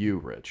karaoke with you,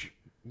 Rich.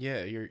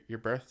 Yeah, your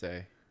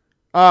birthday.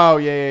 Oh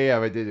yeah.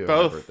 I did do it on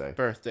my Both birthday.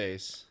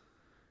 birthdays.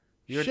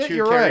 You had Shit, 2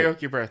 you're right.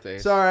 karaoke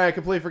birthdays. Sorry, I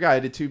completely forgot. I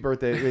did 2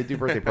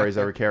 birthday parties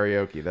that were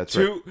karaoke. That's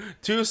right.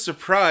 Two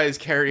surprise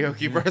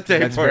karaoke birthday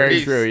That's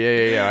parties. very true.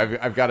 Yeah.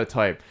 I've got a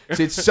type.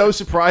 See, it's so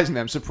surprising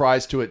that I'm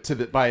surprised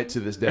by it to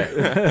this day.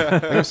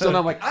 Like, I'm still not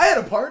I'm like I had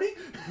a party.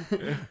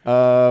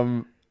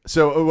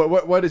 So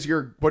what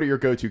are your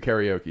go-to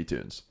karaoke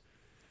tunes?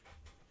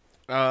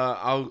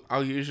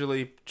 I'll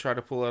usually try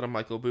to pull out a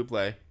Michael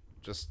Bublé.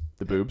 Just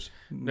The boobs.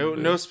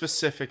 no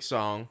specific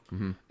song.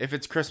 If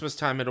it's Christmas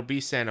time, it'll be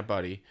Santa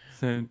Buddy.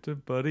 Santa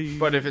Buddy.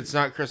 But if it's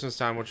not Christmas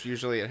time, which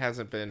usually it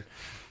hasn't been,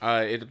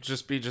 it'll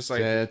just be just like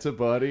Santa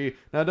buddy.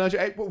 Now don't you?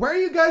 Hey, where are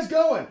you guys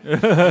going?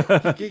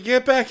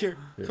 get back here.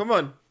 Come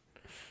on.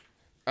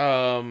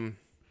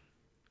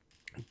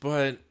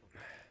 But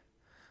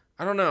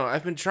I don't know.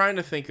 I've been trying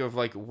to think of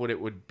like what it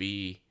would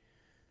be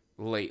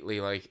lately.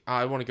 Like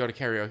I want to go to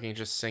karaoke and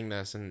just sing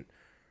this, and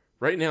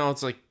right now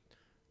it's like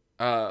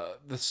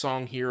the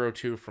song Hero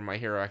 2 from My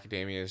Hero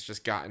Academia has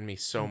just gotten me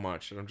so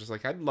much, and I'm just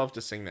like, I'd love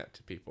to sing that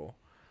to people.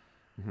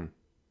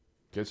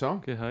 Good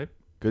song. Get hype.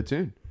 Good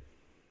tune.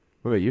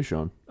 What about you,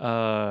 Sean?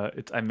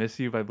 It's I Miss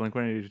You by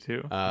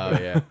Blink-182. Oh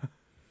yeah.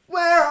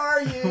 Where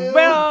are you?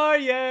 Where are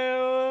you?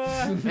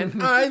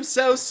 And I'm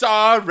so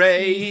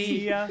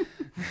sorry. Yeah.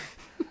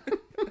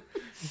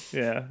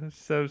 Yeah,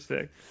 so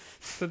sick.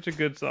 Such a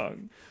good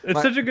song.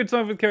 It's such a good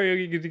song with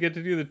karaoke because you get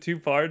to do the 2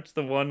 parts.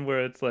 The one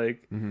where it's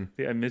like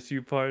the I Miss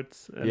You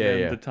parts, and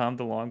then the Tom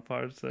DeLonge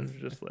parts that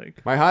are just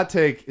like... My hot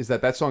take is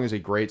that song is a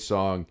great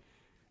song,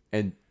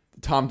 and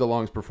Tom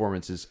DeLonge's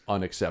performance is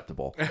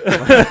unacceptable.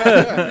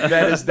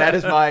 that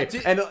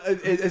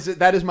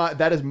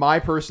is my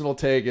personal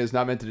take. Is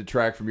not meant to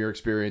detract from your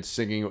experience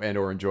singing and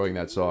or enjoying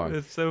that song.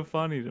 It's so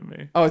funny to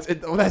me. Oh,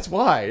 that's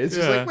why it's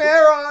just like,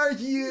 where are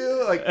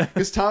you? Like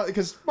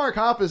because Mark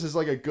Hoppus is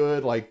like a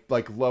good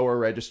like lower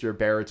register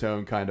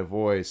baritone kind of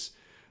voice.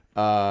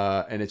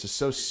 And it's just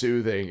so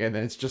soothing, and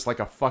then it's just like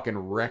a fucking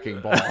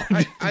wrecking ball.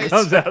 It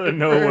comes out of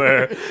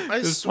nowhere. I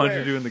Just swear.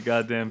 punches you in the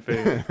goddamn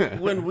face.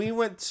 When we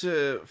went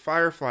to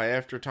Firefly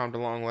after Tom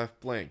DeLonge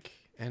left Blink,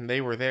 and they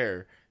were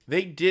there,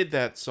 they did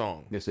that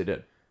song, Yes, they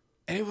did.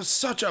 and it was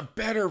such a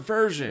better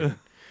version.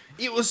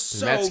 It was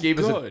so Matt Skiba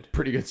is a good.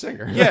 pretty good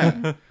singer.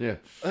 Yeah, Yeah.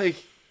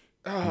 like,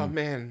 oh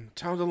man,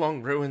 Tom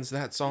DeLonge ruins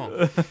that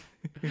song.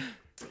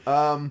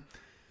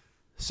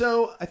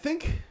 So I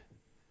think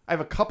I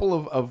have a couple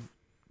of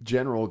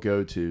general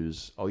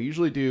go-tos. I'll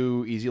usually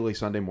do Easy Like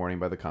Sunday Morning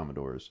by the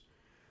Commodores.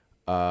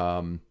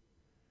 I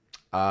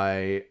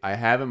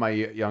have in my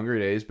younger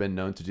days been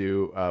known to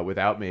do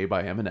Without Me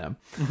by Eminem.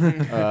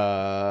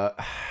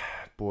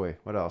 Boy,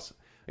 what else?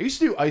 I used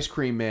to do Ice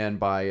Cream Man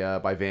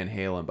by Van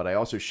Halen, but I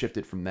also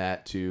shifted from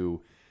that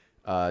to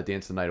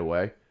Dance the Night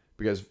Away.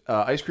 Because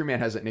Ice Cream Man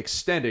has an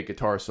extended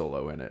guitar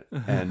solo in it,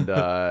 and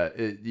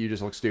you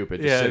just look stupid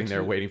just sitting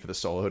there waiting for the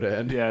solo to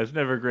end. Yeah, it's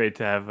never great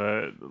to have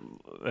a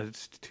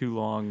too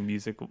long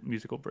musical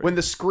break. When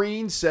the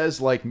screen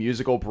says like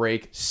musical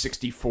break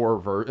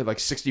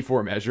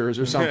 64 measures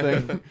or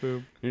something,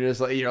 you're just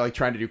like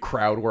trying to do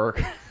crowd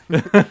work.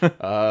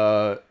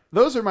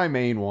 Those are my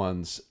main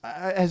ones.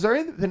 Has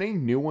there been any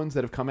new ones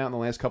that have come out in the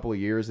last couple of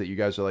years that you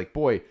guys are like,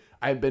 boy,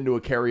 I haven't been to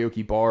a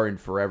karaoke bar in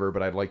forever,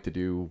 but I'd like to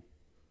do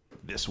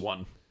this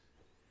one?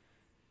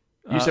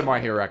 You said My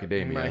Hero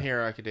Academia. My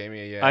Hero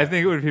Academia, yeah. I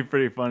think it would be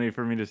pretty funny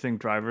for me to sing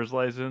Driver's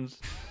License.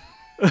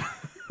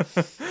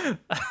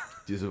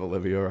 Use of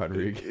Olivia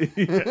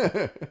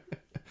Rodrigo.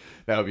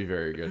 That would be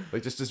very good.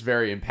 Like just this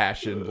very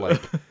impassioned, like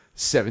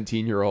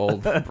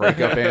 17-year-old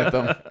breakup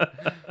anthem.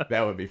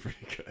 That would be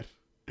pretty good.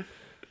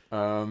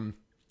 Oh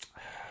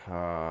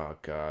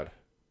God,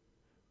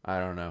 I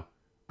don't know.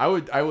 I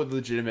would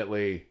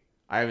legitimately.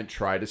 I haven't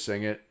tried to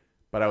sing it,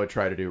 but I would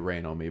try to do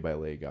 "Rain on Me" by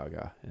Lady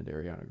Gaga and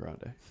Ariana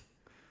Grande.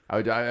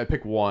 I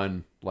pick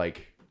one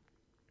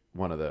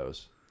of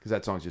those because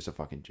that song's just a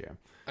fucking jam.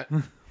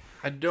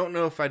 I don't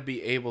know if I'd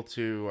be able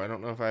to. I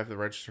don't know if I have the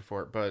register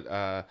for it,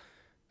 but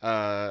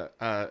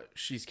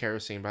She's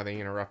Kerosene by the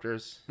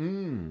Interrupters.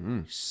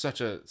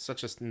 Such a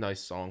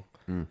nice song.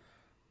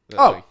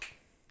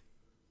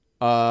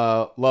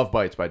 Love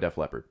Bites by Def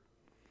Leppard.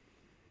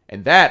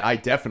 And that I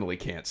definitely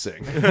can't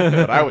sing,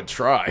 but I would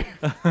try.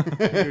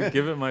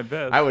 Give it my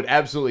best. I would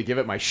absolutely give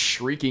it my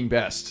shrieking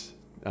best.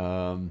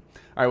 All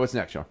right, what's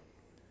next, Sean?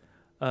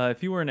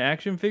 If you were an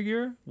action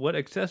figure, what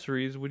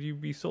accessories would you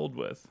be sold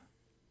with?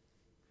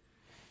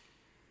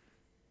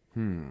 If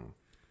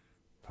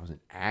I was an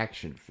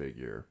action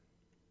figure.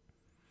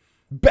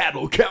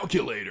 Battle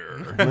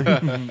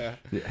calculator.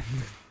 Yeah.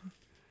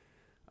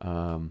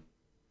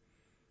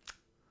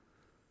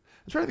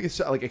 I'm trying to think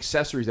of like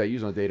accessories I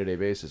use on a day-to-day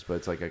basis, but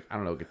it's like I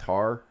don't know,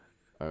 guitar.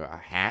 a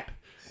hat.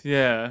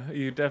 Yeah,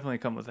 you definitely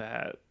come with a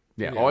hat.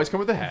 Yeah, always come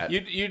with a hat.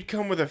 You'd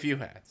come with a few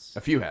hats.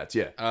 A few hats,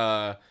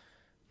 yeah.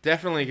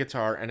 Definitely a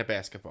guitar and a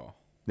basketball.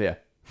 Yeah.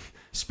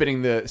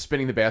 Spinning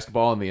the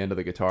basketball on the end of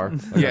the guitar.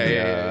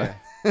 Yeah.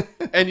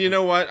 And you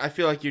know what? I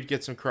feel like you'd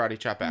get some karate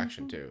chop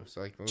action too. So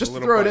like Just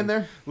little throw button, it in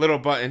there. Little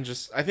button.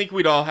 I think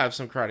we'd all have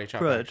some karate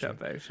chop action.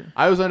 Action.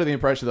 I was under the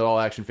impression that all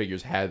action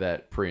figures had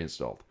that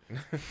pre-installed.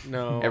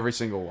 No, Every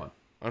single one.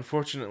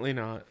 unfortunately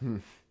not.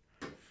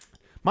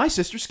 My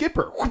sister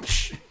Skipper.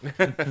 Whoopsh.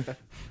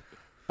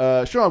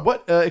 Sean,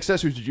 what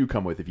accessories did you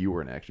come with if you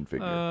were an action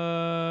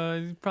figure?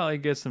 You'd probably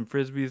get some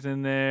frisbees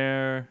in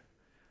there.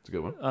 It's a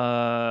good one.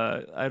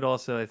 I'd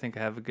also, I think,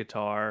 have a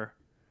guitar.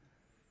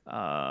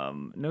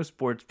 No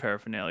sports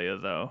paraphernalia,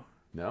 though.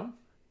 No?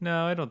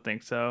 No, I don't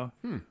think so.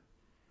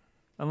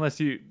 Unless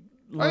you...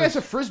 I guess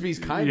a frisbee's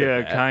kind of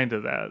that. Yeah, kind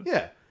of that.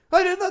 Yeah.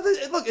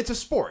 Look, it's a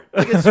sport.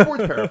 Like, it's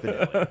sports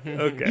paraphernalia.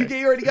 Okay.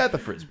 You already got the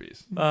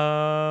frisbees.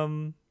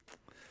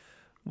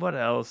 What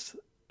else?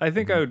 I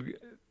think I would...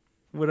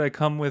 Would I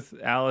come with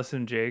Alice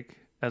and Jake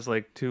as,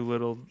 like, two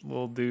little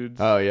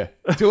dudes? Oh, yeah.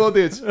 Two little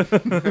dudes. Two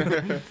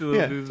little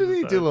Yeah, dudes two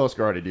inside. little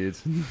scrawny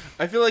dudes.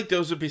 I feel like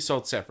those would be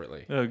sold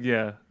separately. Oh,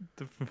 yeah.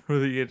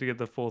 You had to get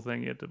the full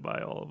thing, you had to buy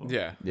all of them.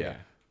 Yeah. Yeah.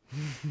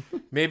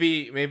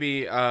 Maybe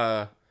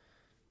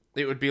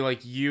it would be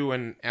like you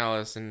and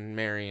Alice and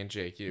Mary and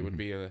Jake. It would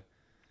be a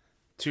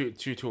two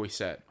toy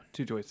set.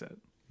 Two toy set.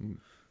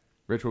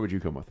 Rich, what would you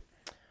come with?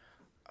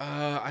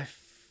 I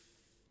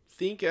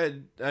think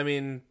I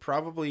mean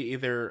probably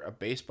either a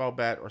baseball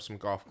bat or some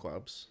golf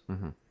clubs.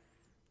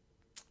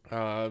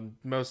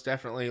 Most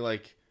definitely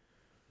like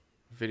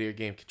video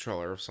game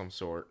controller of some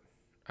sort.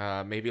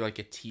 Maybe like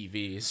a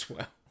TV as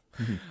well.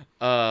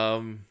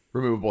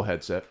 Removable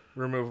headset.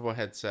 Removable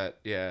headset,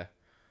 yeah.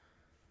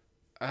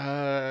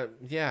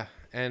 Yeah,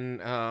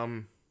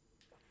 and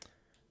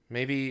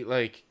maybe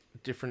like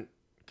different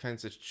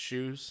kinds of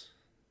shoes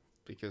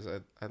because I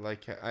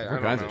like I What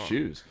don't kinds know. of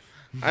shoes?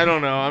 I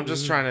don't know. I'm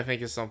just trying to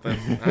think of something.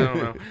 I don't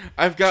know.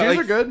 I've got Shoes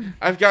like, are good.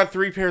 I've got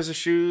 3 pairs of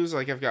shoes.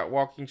 Like I've got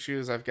walking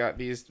shoes. I've got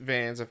these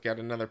Vans. I've got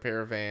another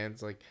pair of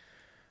Vans. Like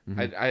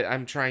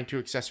I'm trying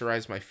to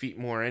accessorize my feet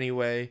more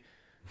anyway.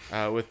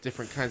 With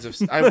different kinds of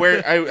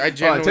I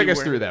generally Take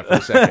us through that for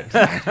a second.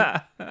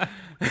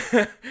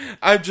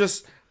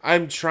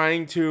 I'm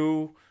trying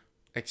to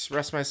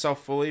express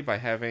myself fully by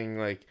having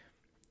like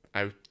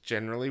I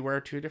generally wear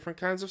 2 different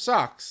kinds of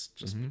socks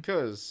just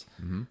because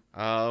no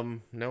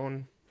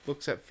one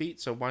looks at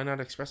feet, so why not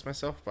express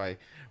myself by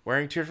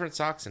wearing 2 different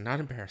socks and not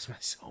embarrass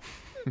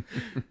myself.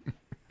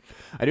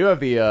 I do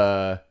have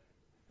the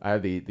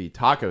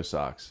taco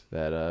socks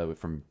that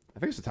from I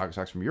think it's the taco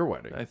socks from your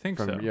wedding. I think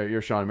from so.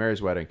 Your Sean and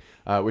Mary's wedding,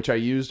 which I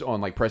used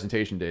on like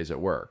presentation days at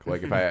work.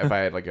 Like if I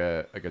had like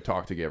a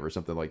talk to give or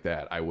something like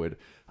that, I would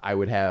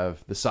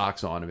have the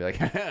socks on and be like,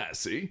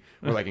 see,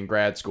 or like in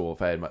grad school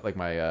if I had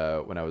my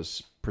when I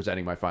was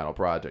presenting my final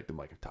project, I'm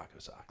like taco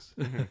socks,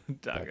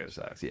 taco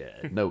socks. Yeah,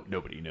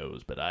 nobody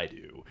knows, but I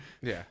do.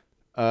 Yeah.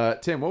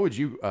 Tim, what would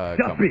you Duff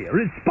come with? Beer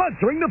is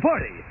sponsoring the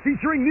party,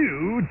 featuring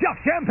new Duff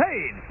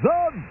Champagne,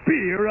 the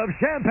beer of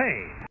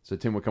champagne. So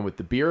Tim would come with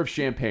the beer of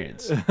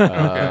champagnes,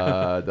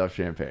 Duff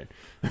Champagne.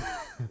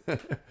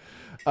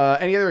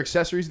 Any other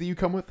accessories that you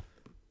come with?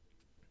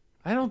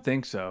 I don't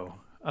think so.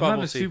 I'm Bubble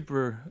not a tea.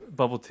 super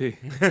bubble tea.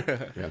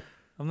 Yeah.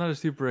 I'm not a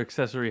super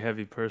accessory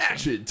heavy person.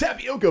 Action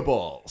tapioca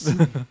balls.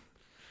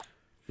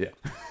 Yeah.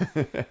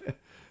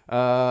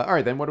 All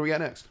right, then what do we got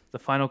next? The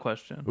final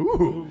question. Ooh.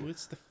 Ooh,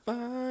 it's the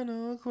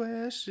final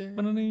question.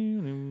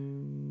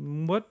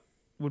 What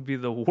would be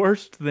the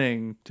worst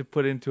thing to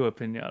put into a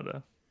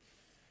piñata?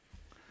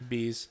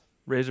 Bees.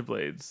 Razor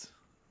blades.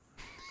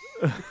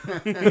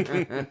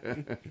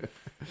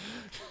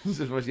 This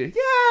is what you- Yay!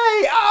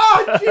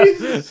 Oh,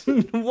 Jesus!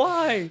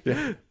 Why?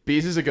 Yeah.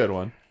 Bees is a good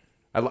one.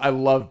 I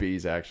love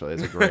bees, actually.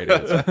 That's a great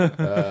answer.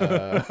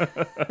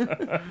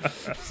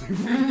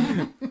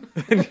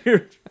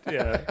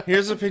 Yeah.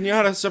 Here's a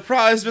pinata.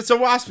 Surprise! It's a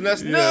wasp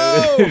nest.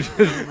 No. Just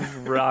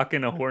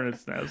rocking a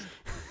hornet's nest.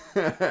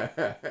 You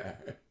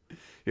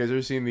guys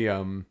ever seen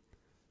the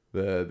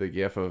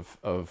gif of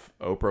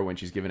Oprah when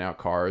she's giving out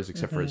cars,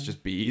 except for it's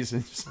just bees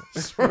and just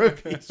a swarm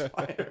of bees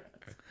flying around.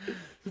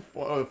 It's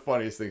one of the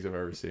funniest things I've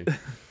ever seen.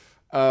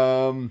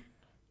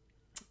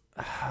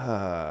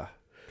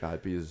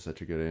 God, bees is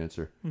such a good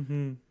answer.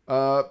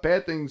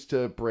 Bad things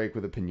to break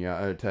with a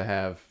piñata, to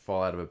have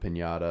fall out of a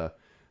piñata.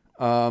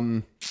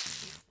 I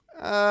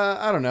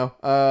don't know.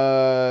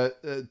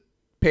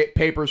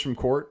 Papers from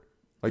court.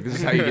 Like, this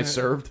is how you get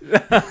served.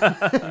 Like,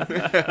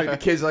 the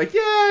kid's like,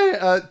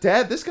 yeah,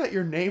 Dad, this got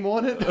your name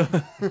on it.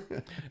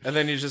 And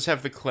then you just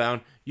have the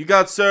clown. You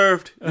got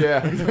served.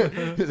 Yeah.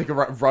 He's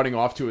like running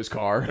off to his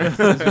car. It's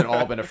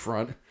all been a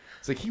front.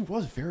 It's like, he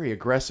was very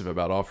aggressive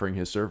about offering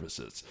his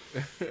services.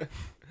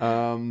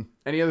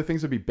 Any other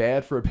things that would be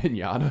bad for a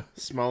piñata?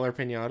 Smaller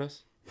pinatas.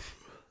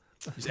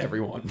 Just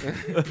everyone.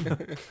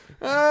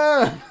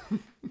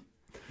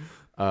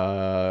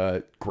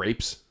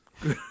 Grapes.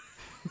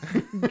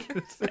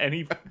 Just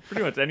pretty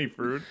much any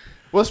fruit.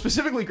 Well,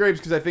 specifically grapes,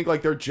 because I think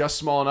like they're just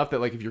small enough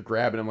that like if you're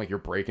grabbing them, like you're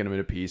breaking them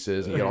into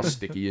pieces and you get all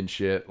sticky and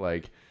shit.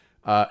 Like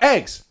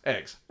eggs.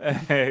 Eggs.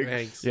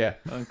 Yeah,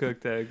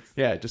 Uncooked eggs.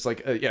 yeah, just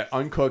like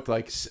uncooked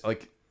like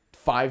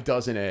 5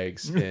 dozen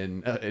eggs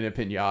in a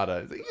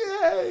piñata. It's like,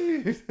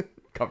 yay,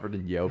 covered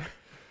in yolk.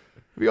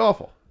 It'd be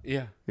awful.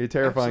 Yeah. It'd be a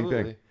terrifying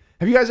Absolutely. thing.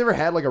 Have you guys ever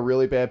had like a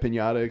really bad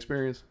piñata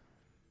experience?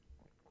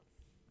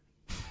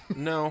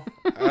 No.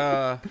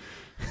 None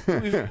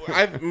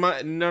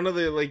of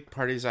the like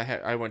parties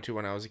I went to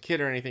when I was a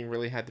kid or anything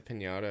really had the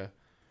piñata.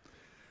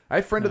 I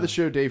had a friend of the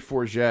show, Dave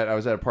Forget. I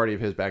was at a party of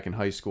his back in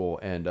high school,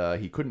 and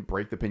he couldn't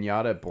break the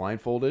piñata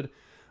blindfolded.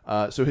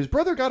 So his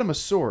brother got him a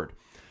sword.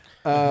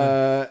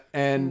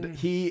 And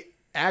he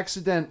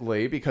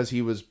accidentally, because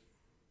he was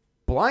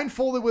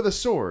blindfolded with a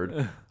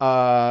sword,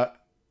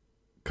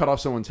 cut off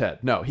someone's head.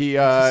 No, he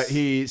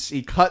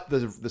cut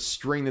the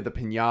string that the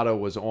piñata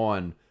was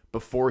on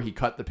before he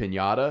cut the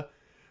piñata.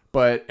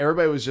 But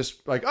everybody was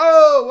just like,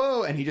 oh,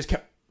 whoa, and he just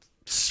kept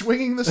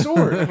swinging the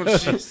sword. It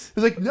was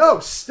like, no,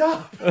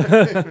 stop. So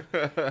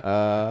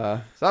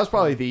that was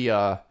probably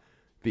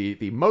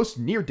the most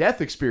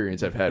near-death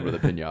experience I've had with a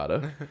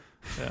piñata.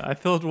 Yeah, I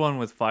filled one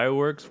with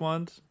fireworks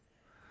once.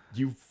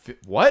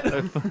 What?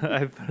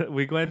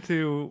 We went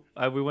to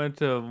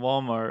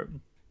Walmart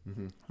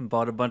and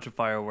bought a bunch of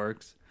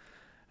fireworks,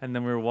 and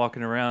then we were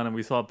walking around and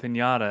we saw a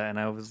piñata, and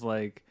I was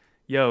like,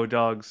 yo,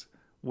 dogs,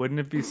 wouldn't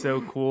it be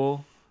so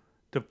cool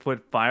to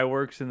put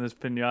fireworks in this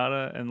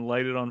piñata and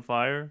light it on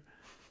fire?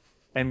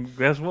 And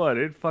guess what?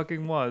 It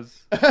fucking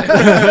was. It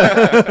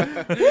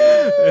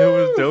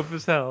was dope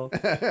as hell.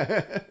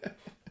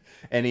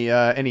 Any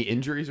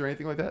injuries or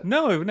anything like that?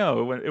 No,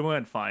 it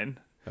went fine.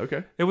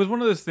 Okay. It was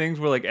one of those things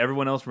where like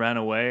everyone else ran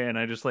away, and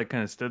I just like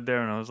kind of stood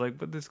there, and I was like,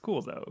 "But this is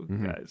cool though,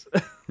 guys."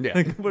 Yeah.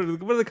 Like, what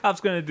are the cops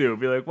gonna do?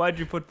 Be like, "Why'd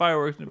you put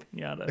fireworks in a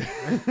piñata?"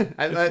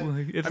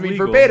 It's I mean,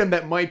 legal. verbatim,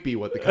 that might be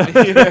what the cops.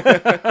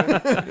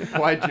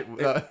 Why'd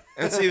you?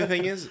 And see, the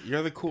thing is,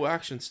 you're the cool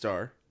action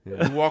star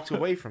who walked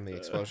away from the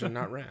explosion,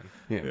 not ran.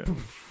 Yeah.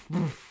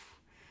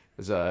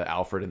 There's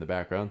Alfred in the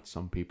background.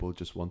 Some people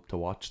just want to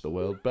watch the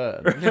world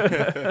burn.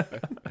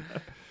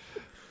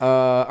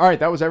 All right,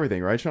 that was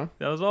everything, right, Sean?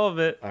 That was all of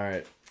it. All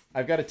right.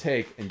 I've got a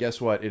take, and guess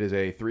what? It is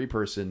a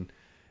 3-person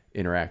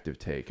interactive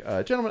take.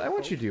 Gentlemen, I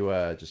want you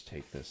to just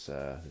take this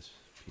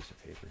piece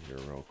of paper here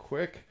real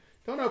quick.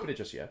 Don't open it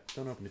just yet. I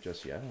don't want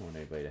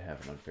anybody to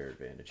have an unfair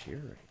advantage here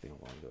or anything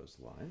along those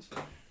lines.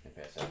 And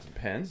pass out some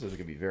pens. Those are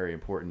going to be very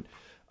important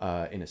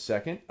in a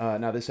second.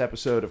 Now, this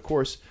episode, of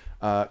course,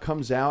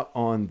 comes out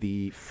on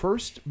the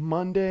first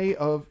Monday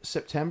of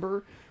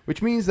September,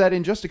 which means that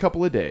in just a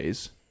couple of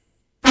days,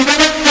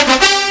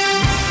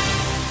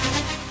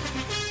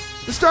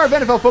 the start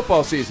of NFL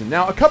football season.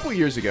 Now, a couple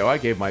years ago, I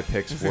gave my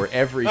picks for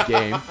every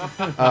game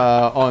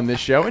on this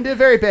show and did a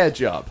very bad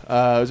job.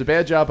 It was a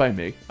bad job by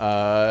me.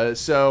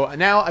 So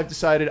now I've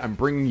decided I'm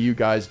bringing you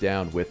guys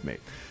down with me.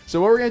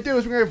 So what we're going to do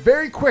is we're going to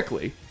very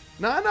quickly,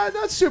 not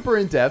super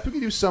in-depth, we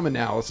can do some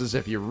analysis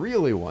if you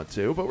really want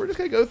to, but we're just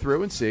going to go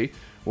through and see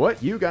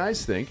what you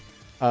guys think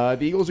the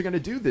Eagles are going to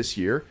do this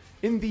year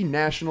in the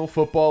National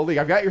Football League.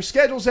 I've got your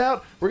schedules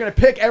out. We're going to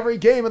pick every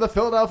game of the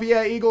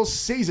Philadelphia Eagles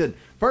season.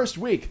 First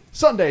week,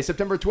 Sunday,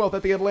 September 12th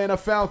at the Atlanta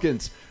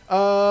Falcons.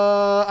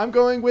 I'm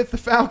going with the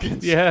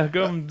Falcons. Yeah,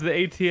 going the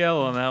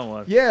ATL on that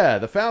one. Yeah,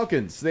 the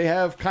Falcons. They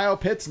have Kyle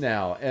Pitts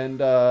now, and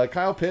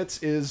Kyle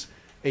Pitts is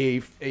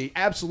a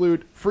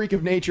absolute freak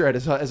of nature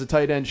as a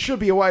tight end. Should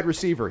be a wide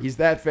receiver. He's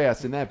that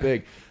fast and that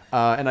big.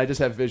 And I just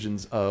have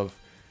visions of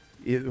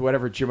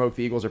whatever Jamoke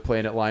the Eagles are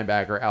playing at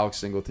linebacker, Alex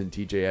Singleton,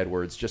 TJ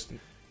Edwards, just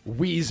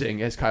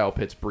wheezing as Kyle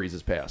Pitts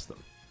breezes past them.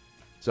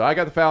 So I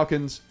got the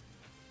Falcons.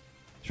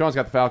 Sean's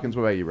got the Falcons.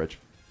 What about you, Rich?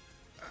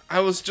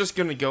 I was just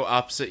going to go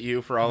opposite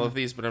you for all of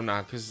these, but I'm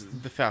not, because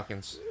the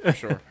Falcons, for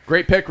sure.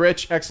 Great pick,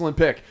 Rich. Excellent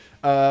pick.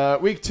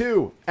 Week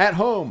 2, at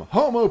home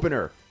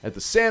opener at the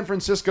San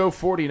Francisco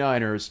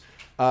 49ers.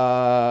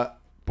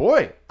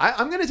 Boy,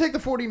 I'm going to take the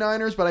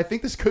 49ers, but I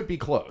think this could be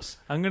close.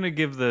 I'm gonna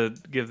give the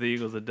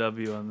Eagles a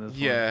W on this one.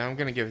 Yeah, I'm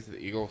going to give it to the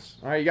Eagles.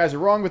 All right, you guys are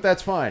wrong, but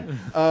that's fine.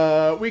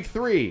 Week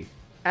 3,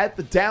 at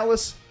the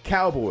Dallas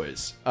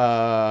Cowboys.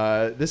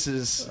 This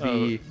is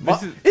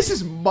this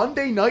is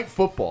Monday Night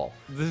Football.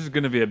 This is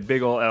gonna be a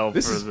big ol' L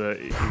This for is the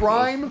Eagles.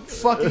 prime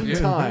fucking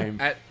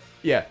time.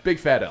 Yeah, big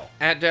fat L.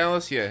 At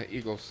Dallas, yeah,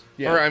 Eagles.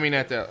 Yeah. Or, I mean,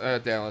 at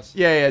Dallas.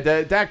 Yeah.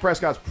 Dak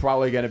Prescott's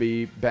probably going to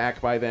be back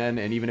by then,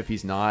 and even if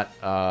he's not,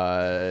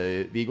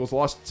 the Eagles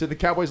lost to the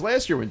Cowboys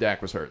last year when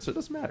Dak was hurt, so it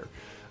doesn't matter.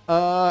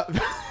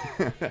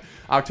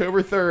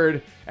 October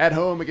 3rd, at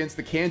home against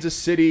the Kansas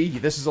City.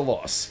 This is a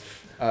loss.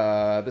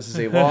 This is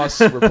a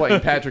loss. We're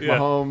playing Patrick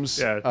Mahomes.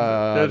 Yeah,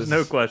 there's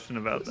no question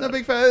about that. No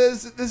big fan.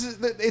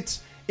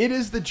 It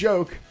is the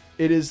joke.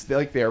 It is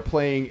like they are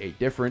playing a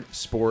different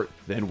sport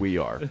than we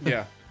are.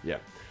 Yeah. Yeah.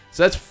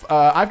 So that's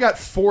I've got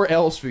 4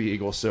 L's for the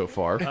Eagles so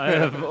far. I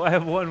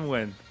have one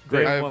win.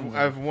 They I have one win.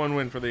 have one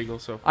win for the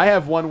Eagles so far. I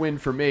have one win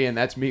for me, and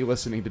that's me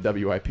listening to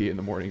WIP in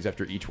the mornings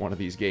after each one of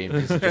these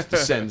games. It just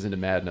descends into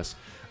madness.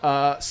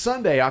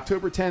 Sunday,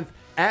 October 10th,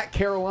 at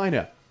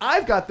Carolina.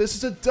 I've got this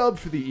as a dub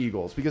for the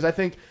Eagles because I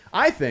think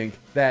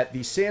that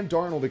the Sam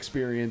Darnold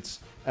experience,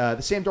 the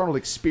Sam Darnold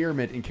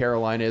experiment in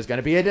Carolina is going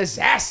to be a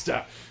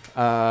disaster.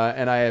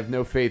 And I have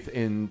no faith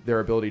in their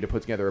ability to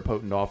put together a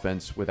potent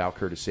offense without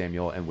Curtis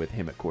Samuel and with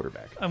him at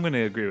quarterback. I'm going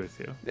to agree with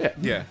you. Yeah.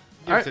 Yeah.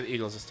 Give All it to the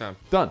Eagles this time.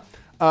 Done.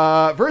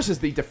 Versus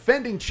the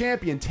defending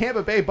champion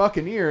Tampa Bay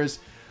Buccaneers.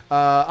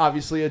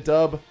 Obviously a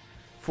dub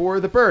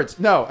for the Birds.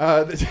 No,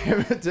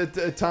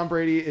 Tom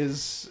Brady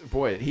is,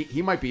 boy,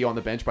 he might be on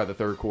the bench by the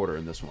third quarter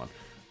in this one.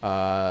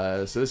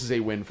 So this is a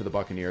win for the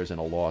Buccaneers and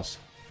a loss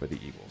for the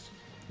Eagles.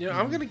 You know,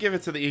 I'm going to give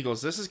it to the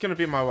Eagles. This is going to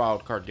be my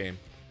wild card game.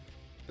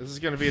 This is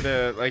going to be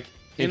the, like,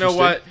 you know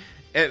what?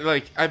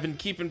 I've been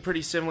keeping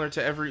pretty similar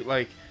to every,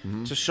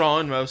 to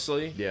Sean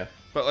mostly. Yeah.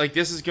 But,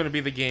 this is going to be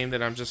the game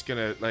that I'm just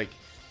going to,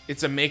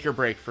 it's a make or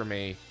break for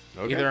me.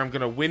 Okay. Either I'm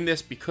going to win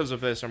this because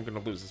of this or I'm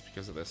going to lose this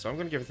because of this. So I'm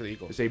going to give it to the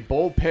Eagles. It's a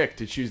bold pick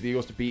to choose the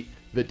Eagles to beat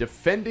the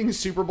defending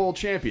Super Bowl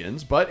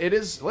champions, but it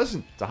is,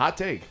 listen, it's a hot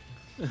take.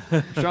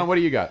 Sean, what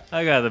do you got?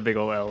 I got a big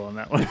old L on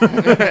that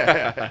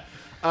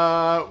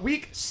one.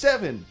 Week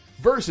 7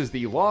 versus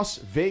the Las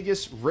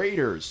Vegas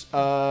Raiders.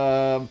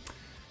 So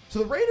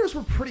the Raiders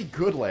were pretty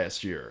good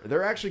last year.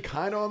 They're actually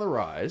kind of on the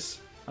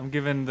rise. I'm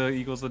giving the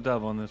Eagles a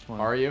dub on this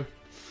one. Are you?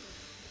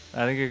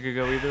 I think it could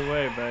go either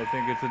way, but I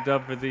think it's a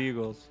dub for the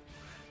Eagles.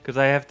 Because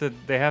they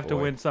have to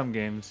Boy. win some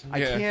games.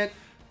 I can't.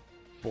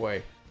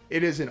 Boy,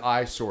 it is an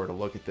eyesore to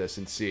look at this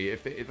and see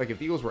if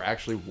the Eagles were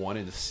actually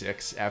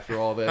 1-6 after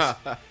all this.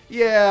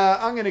 Yeah,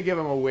 I'm gonna give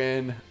them a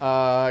win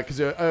because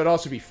it would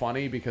also be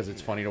funny because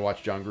it's funny to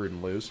watch John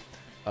Gruden lose.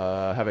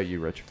 How about you,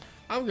 Rich?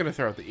 I'm going to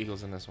throw out the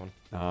Eagles in this one.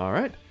 All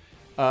right.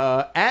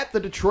 At the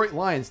Detroit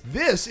Lions,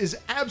 this is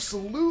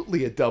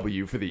absolutely a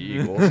W for the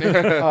Eagles.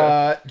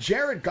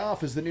 Jared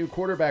Goff is the new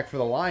quarterback for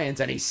the Lions,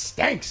 and he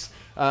stinks.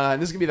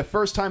 And this is going to be the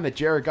first time that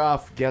Jared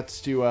Goff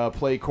gets to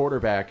play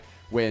quarterback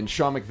when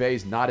Sean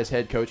McVay's not his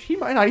head coach. He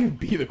might not even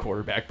be the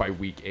quarterback by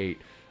week 8.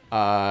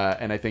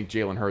 And I think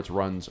Jalen Hurts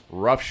runs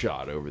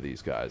roughshod over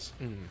these guys.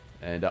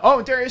 And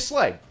Darius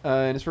Slay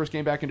in his first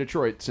game back in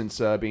Detroit since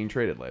being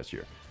traded last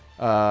year.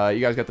 You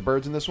guys got the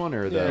Birds in this one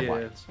or the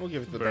Lions? We'll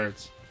give it to the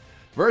Birds.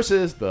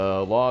 Versus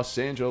the Los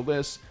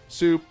Angeles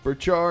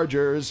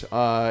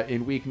Superchargers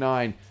in Week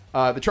 9.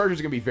 The Chargers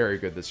are going to be very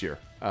good this year,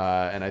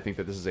 and I think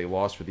that this is a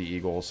loss for the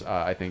Eagles.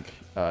 I think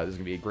this is going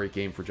to be a great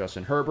game for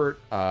Justin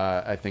Herbert.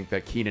 I think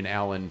that Keenan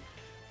Allen,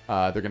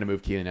 they're going to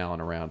move Keenan Allen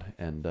around,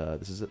 and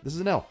this is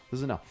an L. This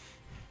is an L.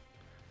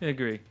 I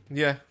agree.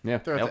 Yeah. Yeah.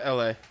 Throw it to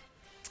L.A.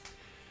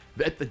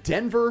 At the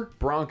Denver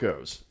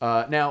Broncos.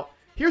 Now,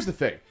 here's the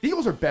thing. The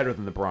Eagles are better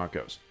than the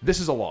Broncos. This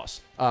is a loss.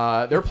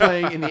 They're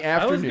playing in the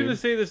I was afternoon. going to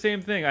say the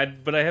same thing,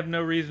 but I have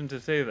no reason to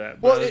say that.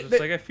 But Well, I was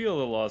just I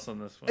feel a loss on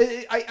this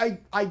one.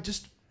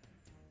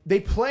 They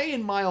play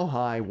in Mile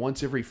High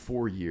once every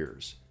 4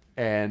 years,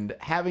 and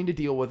having to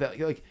deal with that,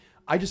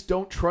 I just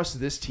don't trust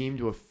this team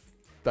to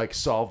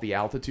solve the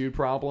altitude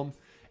problem.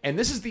 And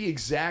this is the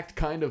exact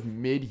kind of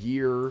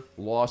mid-year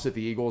loss that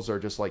the Eagles are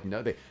just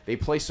no, they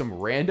play some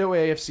rando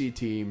AFC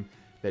team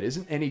that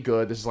isn't any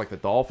good. This is like the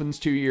Dolphins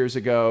 2 years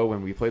ago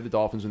when we played the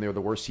Dolphins when they were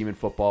the worst team in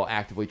football,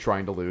 actively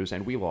trying to lose,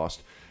 and we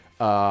lost.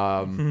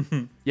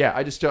 Yeah,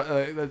 I just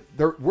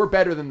we're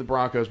better than the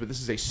Broncos, but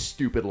this is a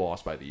stupid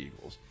loss by the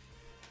Eagles.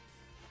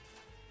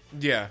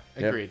 Yeah,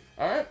 agreed. Yep.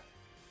 All right.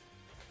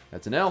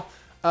 That's an L.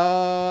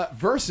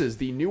 Versus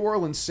the New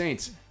Orleans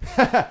Saints.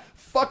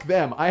 Fuck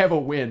them. I have a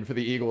win for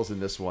the Eagles in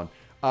this one.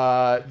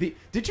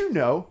 Did you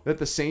know that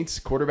the Saints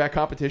quarterback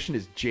competition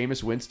is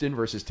Jameis Winston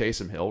versus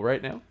Taysom Hill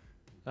right now?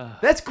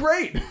 That's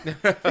great.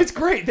 It's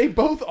great. They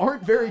both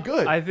aren't very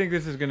good. I think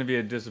this is going to be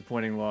a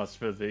disappointing loss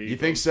for the Eagles. You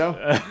think so?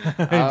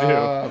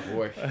 I do.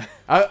 Boy.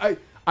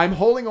 I'm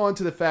holding on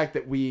to the fact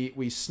that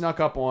we snuck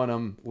up on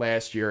them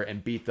last year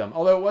and beat them.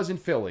 Although it was in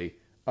Philly.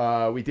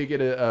 We did get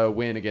a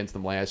win against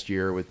them last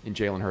year in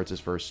Jalen Hurts'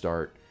 first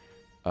start.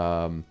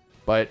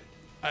 But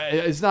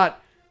it's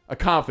not a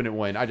confident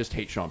win. I just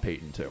hate Sean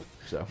Payton too.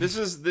 So This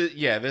is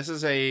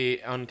a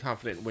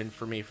unconfident win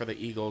for me for the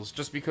Eagles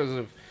just because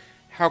of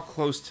how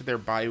close to their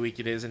bye week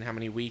it is and how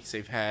many weeks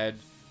they've had.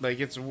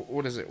 It's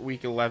what is it,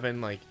 week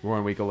 11? We're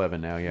on week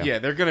 11 now. Yeah. Yeah,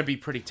 they're gonna be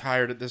pretty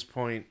tired at this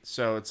point.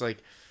 So it's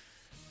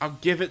I'll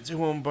give it to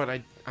them,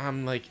 but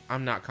I'm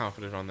not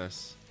confident on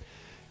this.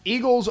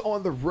 Eagles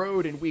on the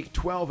road in Week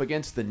 12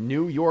 against the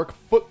New York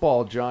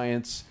Football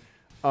Giants.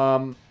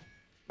 I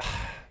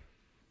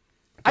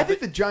think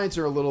the Giants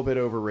are a little bit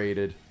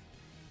overrated,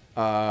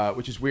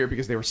 which is weird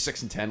because they were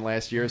 6-10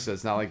 last year, so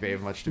it's not like they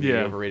have much to be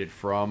overrated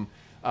from.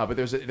 But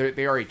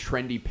they are a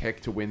trendy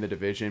pick to win the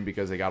division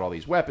because they got all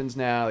these weapons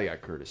now. They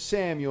got Curtis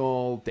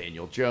Samuel.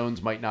 Daniel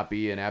Jones might not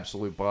be an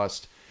absolute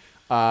bust.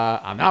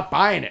 I'm not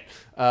buying it.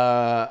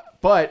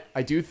 But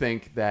I do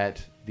think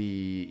that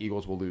the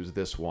Eagles will lose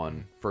this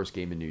one. First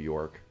game in New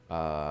York.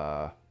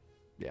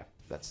 yeah,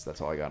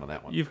 that's all I got on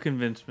that one. You've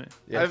convinced me.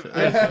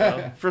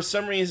 For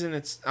some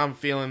reason, I'm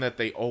feeling that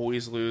they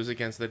always lose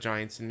against the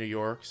Giants in New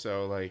York.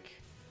 So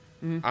like,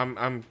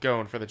 I'm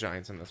going for the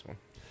Giants in this one.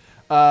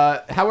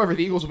 However,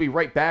 the Eagles will be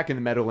right back in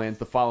the Meadowlands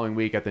the following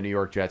week at the New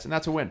York Jets, and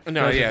that's a win.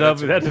 No, That's yeah, a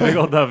W. That's a big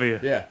old W.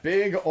 Yeah,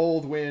 big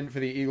old win for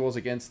the Eagles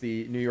against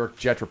the New York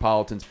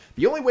Jetropolitans.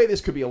 The only way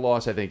this could be a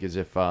loss, I think, is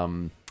if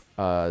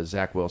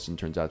Zach Wilson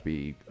turns out to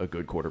be a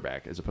good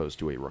quarterback as opposed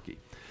to a rookie.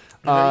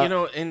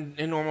 In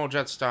normal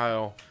Jet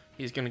style,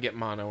 he's gonna get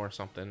mono or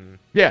something.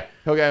 Yeah,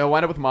 he'll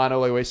wind up with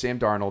mono like the way Sam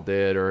Darnold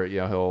did, or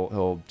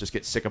he'll just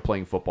get sick of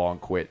playing football and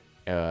quit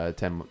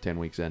 10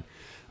 weeks in.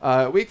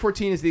 Week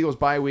 14 is the Eagles'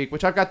 bye week,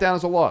 which I've got down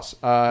as a loss.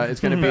 It's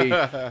going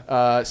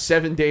to be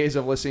 7 days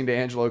of listening to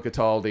Angelo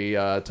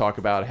Cataldi talk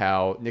about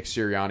how Nick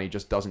Sirianni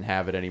just doesn't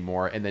have it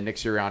anymore, and then Nick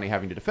Sirianni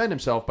having to defend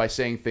himself by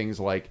saying things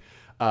like,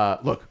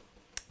 look,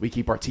 we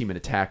keep our team in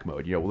attack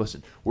mode.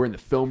 Listen, we're in the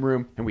film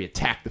room, and we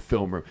attack the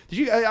film room.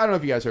 I don't know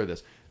if you guys heard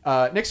this.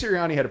 Nick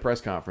Sirianni had a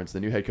press conference, the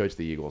new head coach of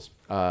the Eagles.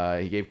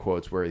 He gave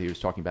quotes where he was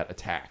talking about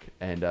attack.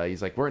 And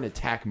he's like, we're in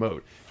attack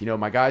mode.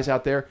 My guys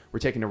out there, we're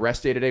taking a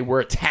rest day today. We're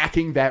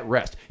attacking that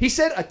rest. He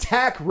said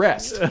attack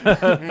rest.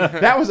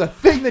 That was a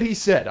thing that he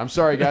said. I'm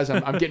sorry, guys.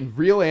 I'm getting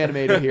real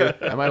animated here.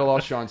 I might have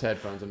lost Sean's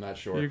headphones. I'm not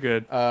sure. You're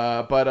good.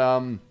 But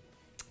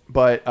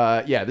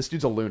yeah, this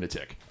dude's a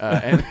lunatic.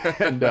 And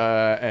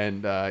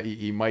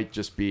he might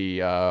just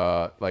be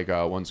like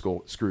one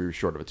screw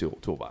short of a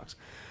toolbox.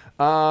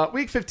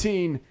 Week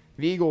 15,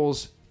 the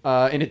Eagles,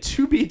 in a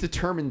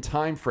to-be-determined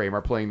time frame,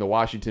 are playing the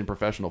Washington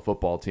professional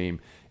football team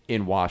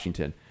in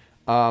Washington.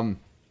 I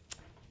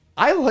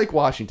like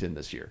Washington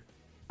this year.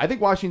 I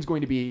think Washington's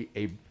going to be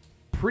a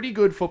pretty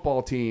good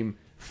football team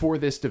for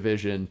this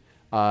division,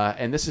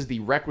 and this is the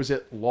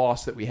requisite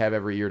loss that we have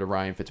every year to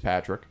Ryan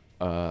Fitzpatrick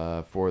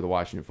for the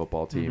Washington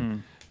football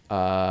team.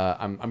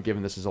 I'm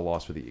giving this as a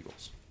loss for the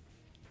Eagles.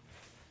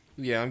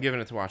 Yeah, I'm giving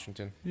it to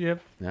Washington.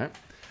 Yep. All right.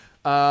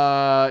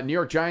 New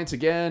York Giants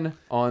again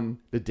on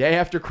the day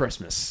after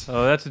Christmas.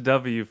 Oh, that's a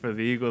W for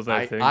the Eagles,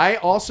 I think. I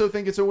also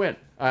think it's a win.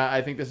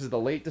 I think this is the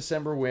late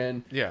December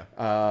win. Yeah.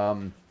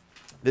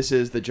 This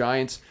is the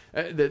Giants.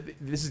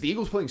 This is the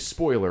Eagles playing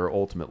spoiler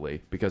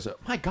ultimately because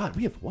my God,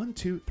 we have 1,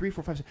 2, 3,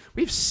 4, 5, 6.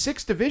 We have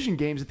 6 division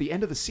games at the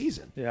end of the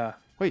season. Yeah.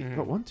 Wait,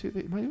 what, 1, 2?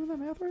 Am I doing that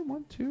math right?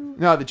 1, 2.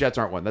 No, the Jets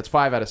aren't one. That's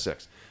 5 out of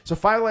 6. So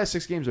 5 of the last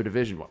 6 games are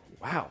division one.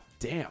 Wow,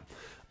 damn.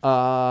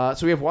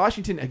 So we have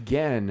Washington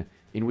again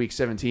in week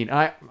 17. And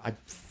I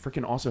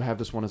freaking also have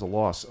this one as a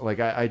loss. Like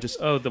I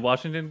just. Oh, the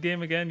Washington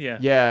game again? Yeah.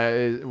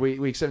 Yeah,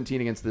 week 17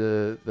 against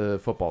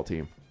the football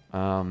team.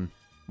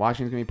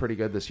 Washington's gonna be pretty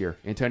good this year.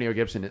 Antonio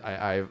Gibson,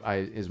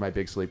 is my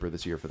big sleeper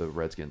this year for the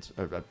Redskins.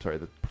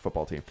 The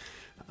football team.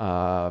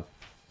 You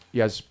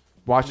guys,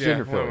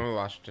 Washington or Philly?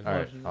 Washington. All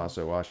right,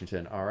 also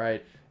Washington. All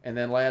right, and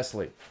then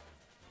lastly,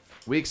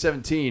 week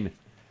 17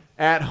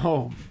 at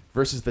home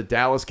versus the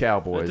Dallas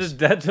Cowboys.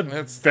 That's a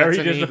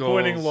very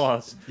disappointing Eagles.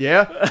 Loss.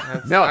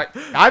 Yeah. No,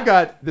 I've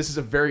got this is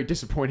a very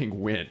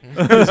disappointing win.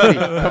 This is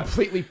gonna be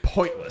completely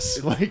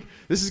pointless. Like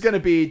this is gonna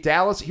be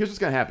Dallas. Here's what's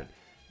gonna happen.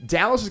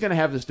 Dallas is going to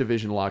have this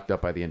division locked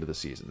up by the end of the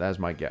season. That is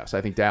my guess.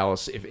 I think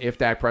Dallas, if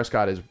Dak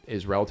Prescott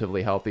is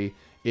relatively healthy,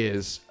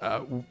 is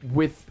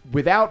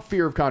without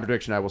fear of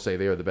contradiction, I will say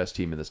they are the best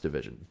team in this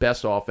division.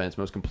 Best offense,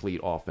 most complete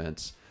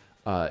offense,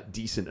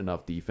 decent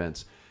enough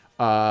defense.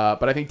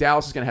 But I think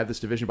Dallas is going to have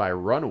this division by a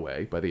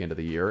runaway by the end of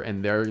the year,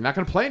 and they're not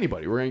going to play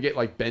anybody. We're going to get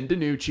like Ben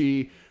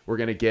DiNucci. We're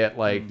going to get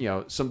like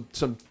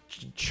some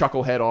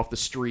chucklehead off the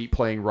street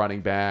playing running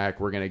back.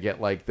 We're going to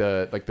get like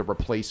the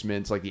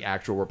replacements, like the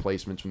actual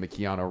replacements from the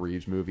Keanu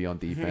Reeves movie on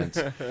defense.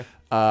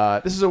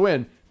 This is a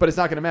win, but it's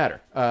not going to matter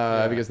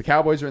because the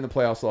Cowboys are in the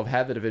playoffs. They'll have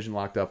had the division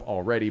locked up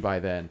already by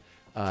then.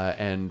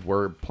 And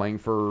we're playing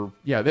for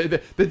the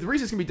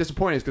reason it's gonna be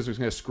disappointing is because it's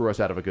gonna screw us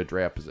out of a good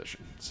draft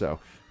position. So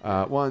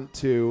 1,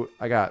 2,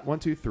 I got 1,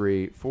 2,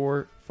 3,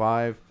 4,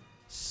 5,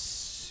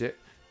 6.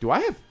 Do I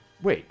have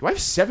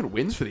 7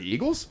 wins for the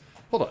Eagles?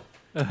 Hold on.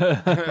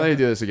 Let me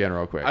do this again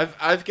real quick.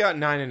 I've got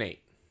 9 and 8.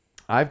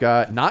 I've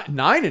got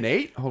 9 and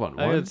 8. Hold on.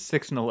 I 1, had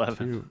 6 and 11.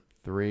 2,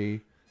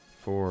 3,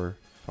 4,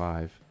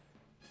 5,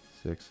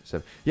 6,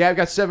 7. Yeah, I've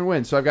got 7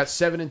 wins. So I've got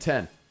 7 and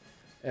 10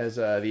 as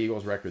the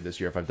Eagles' record this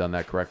year, if I've done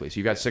that correctly. So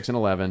you got 6 and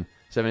 11,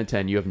 7 and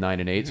 10. You have 9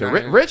 and 8. So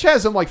Rich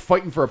has them like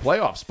fighting for a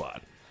playoff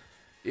spot.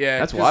 Yeah,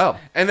 that's wild.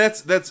 And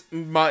that's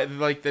my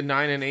like the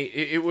 9 and 8.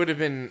 It would have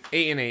been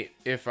 8 and 8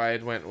 if I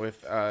had went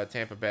with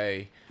Tampa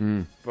Bay.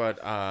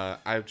 But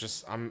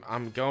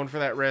I'm going for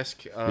that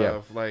risk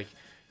of like,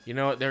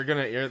 they're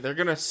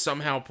gonna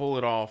somehow pull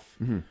it off.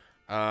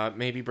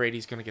 Maybe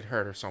Brady's gonna get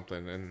hurt or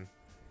something, and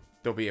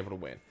they'll be able to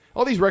win.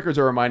 All these records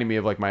are reminding me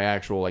of like my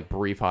actual like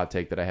brief hot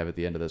take that I have at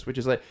the end of this, which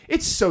is like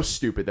it's so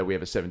stupid that we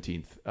have a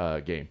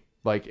 17th game.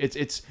 Like it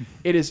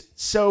is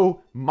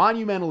so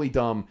monumentally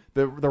dumb.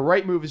 The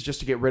right move is just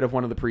to get rid of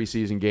one of the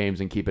preseason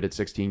games and keep it at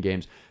 16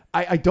 games.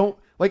 I don't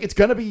like. It's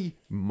gonna be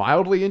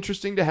mildly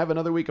interesting to have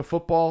another week of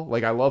football.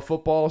 Like, I love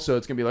football, so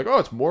it's gonna be like, oh,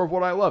 it's more of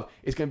what I love.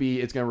 It's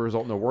gonna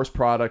result in a worse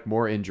product,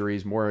 more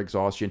injuries, more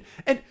exhaustion.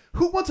 And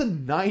who wants a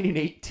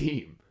 9-8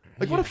 team?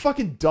 Like, what a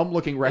fucking dumb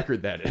looking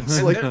record that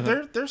is. Like,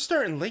 they're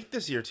starting late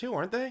this year too,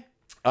 aren't they?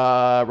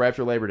 Right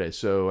after Labor Day.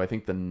 So I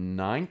think the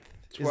 9th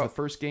is the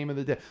first game of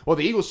the day. Well,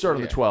 the Eagles start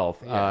on the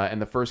 12th,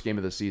 and the first game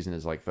of the season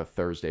is like the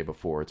Thursday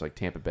before. It's like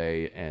Tampa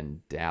Bay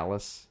and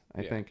Dallas,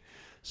 I think.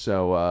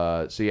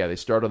 So yeah, they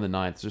start on the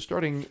 9th. They're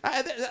starting.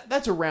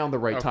 That's around the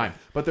right time.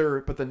 But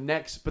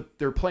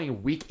they're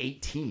playing week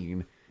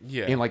 18.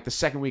 Yeah. In like the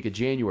second week of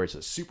January. So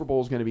the Super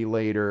Bowl is going to be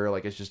later.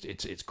 Like,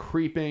 it's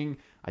creeping.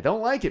 I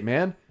don't like it,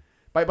 man.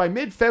 By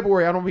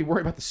mid-February, I don't want to be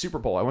worried about the Super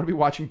Bowl. I want to be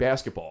watching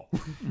basketball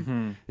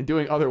and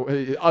doing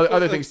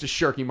other things to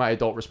shirking my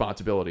adult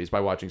responsibilities by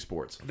watching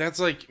sports. That's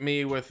like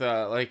me with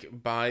like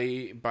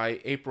by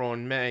April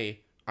and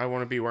May, I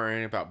want to be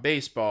worrying about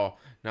baseball,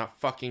 not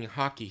fucking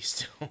hockey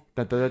still.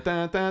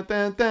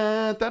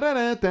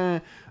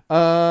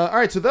 All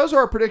right, so those are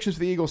our predictions for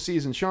the Eagles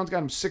season. Sean's got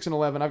him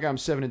 6-11. I've got him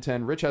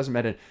 7-10. Rich hasn't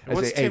met it.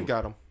 What's Tim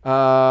got him? Hold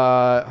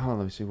on,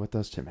 let me see. What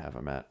does Tim have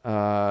him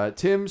at?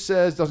 Tim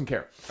says doesn't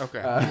care.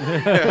 Okay.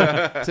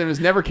 Tim has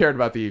never cared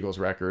about the Eagles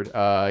record.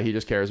 He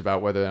just cares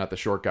about whether or not the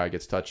short guy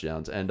gets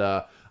touchdowns. And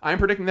I'm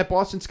predicting that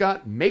Boston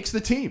Scott makes the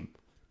team,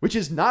 which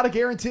is not a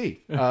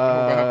guarantee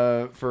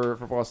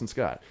for Boston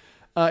Scott.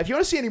 If you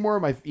want to see any more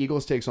of my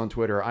Eagles takes on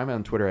Twitter, I'm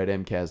on Twitter at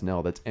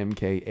MKasznel. That's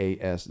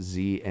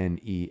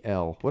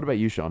MKASZNEL. What about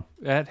you, Sean?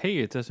 At Hey,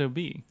 it's SOB.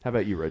 How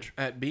about you, Rich?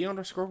 At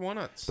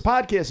B_1nuts. The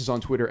podcast is on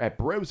Twitter at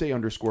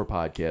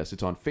Brose_podcast.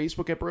 It's on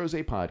Facebook at Brose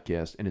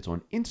Podcast, and it's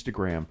on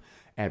Instagram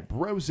at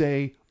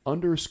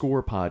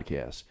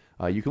Brose_podcast.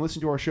 You can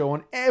listen to our show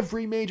on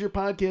every major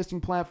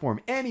podcasting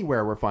platform,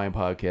 anywhere where fine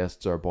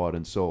podcasts are bought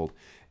and sold.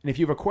 And if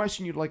you have a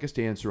question you'd like us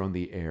to answer on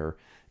the air,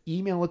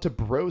 email it to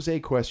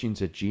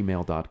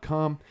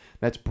brosequestions@gmail.com.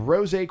 That's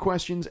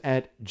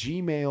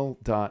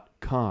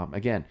brosequestions@gmail.com.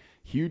 Again,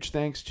 huge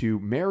thanks to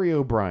Mary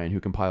O'Brien, who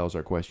compiles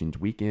our questions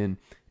week in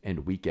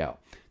and week out.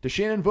 To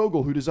Shannon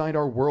Vogel, who designed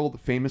our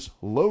world-famous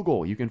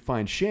logo. You can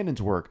find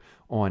Shannon's work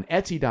on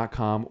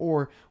Etsy.com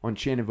or on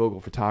Shannon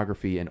Vogel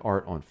Photography and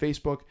Art on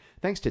Facebook.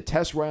 Thanks to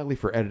Tess Riley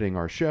for editing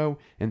our show,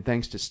 and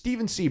thanks to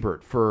Steven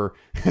Siebert for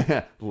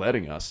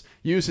letting us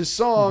use his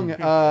song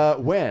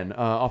When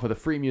off of the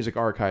Free Music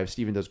Archive.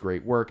 Steven does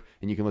great work,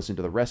 and you can listen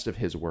to the rest of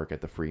his work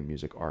at the Free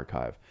Music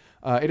Archive.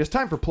 It is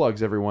time for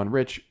plugs, everyone.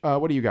 Rich,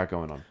 what do you got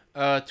going on?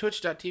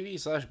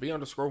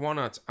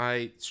 Twitch.tv/B_1nuts.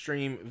 I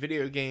stream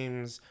video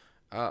games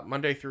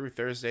Monday through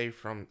Thursday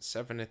from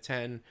 7 to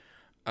 10.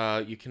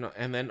 You can,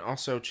 and then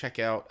also check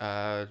out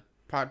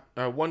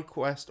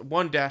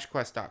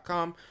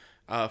one-quest.com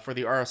for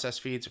the RSS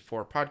feeds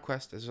for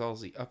PodQuest, as well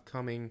as the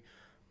upcoming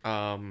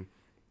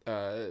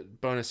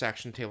bonus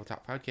action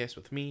tabletop podcast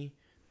with me,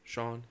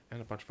 Sean,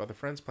 and a bunch of other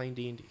friends playing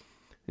D&D.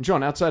 And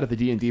Sean, outside of the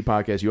D&D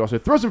podcast, you also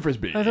throw some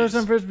frisbees. I throw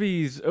some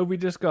frisbees. Obi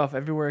Disc Golf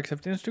everywhere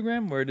except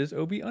Instagram, where it is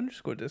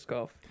Obi_Disc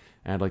Golf.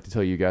 And I'd like to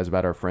tell you guys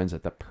about our friends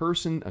at the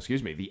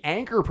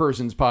Anchor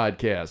Persons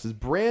podcast. It's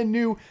brand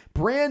new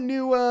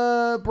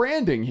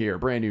branding here,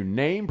 brand new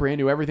name, brand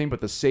new everything,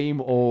 but the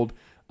same old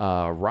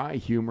wry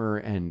humor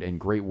and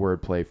great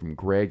wordplay from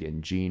Greg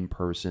and Gene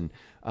Person.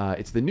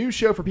 It's the new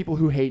show for people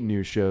who hate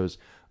news shows.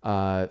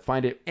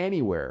 Find it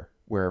anywhere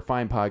where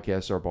fine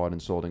podcasts are bought and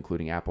sold,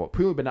 including Apple,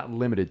 but not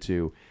limited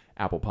to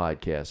Apple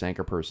Podcasts.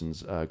 Anchor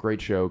Persons,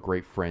 great show,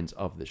 great friends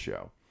of the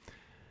show.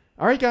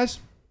 All right, guys,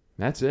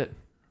 that's it.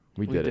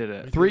 We did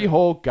it. 3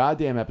 whole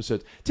goddamn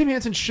episodes. Tim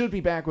Hansen should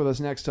be back with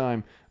us next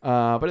time.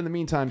 But in the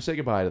meantime, say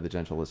goodbye to the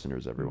gentle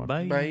listeners, everyone.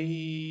 Bye.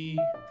 Bye.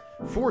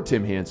 For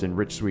Tim Hansen,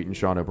 Rich Sweet, and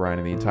Sean O'Brien,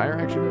 and the entire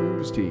Action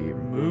News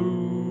team.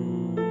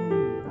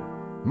 Moo.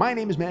 My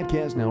name is Matt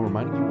Kasznel,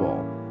 reminding you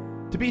all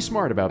to be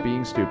smart about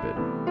being stupid.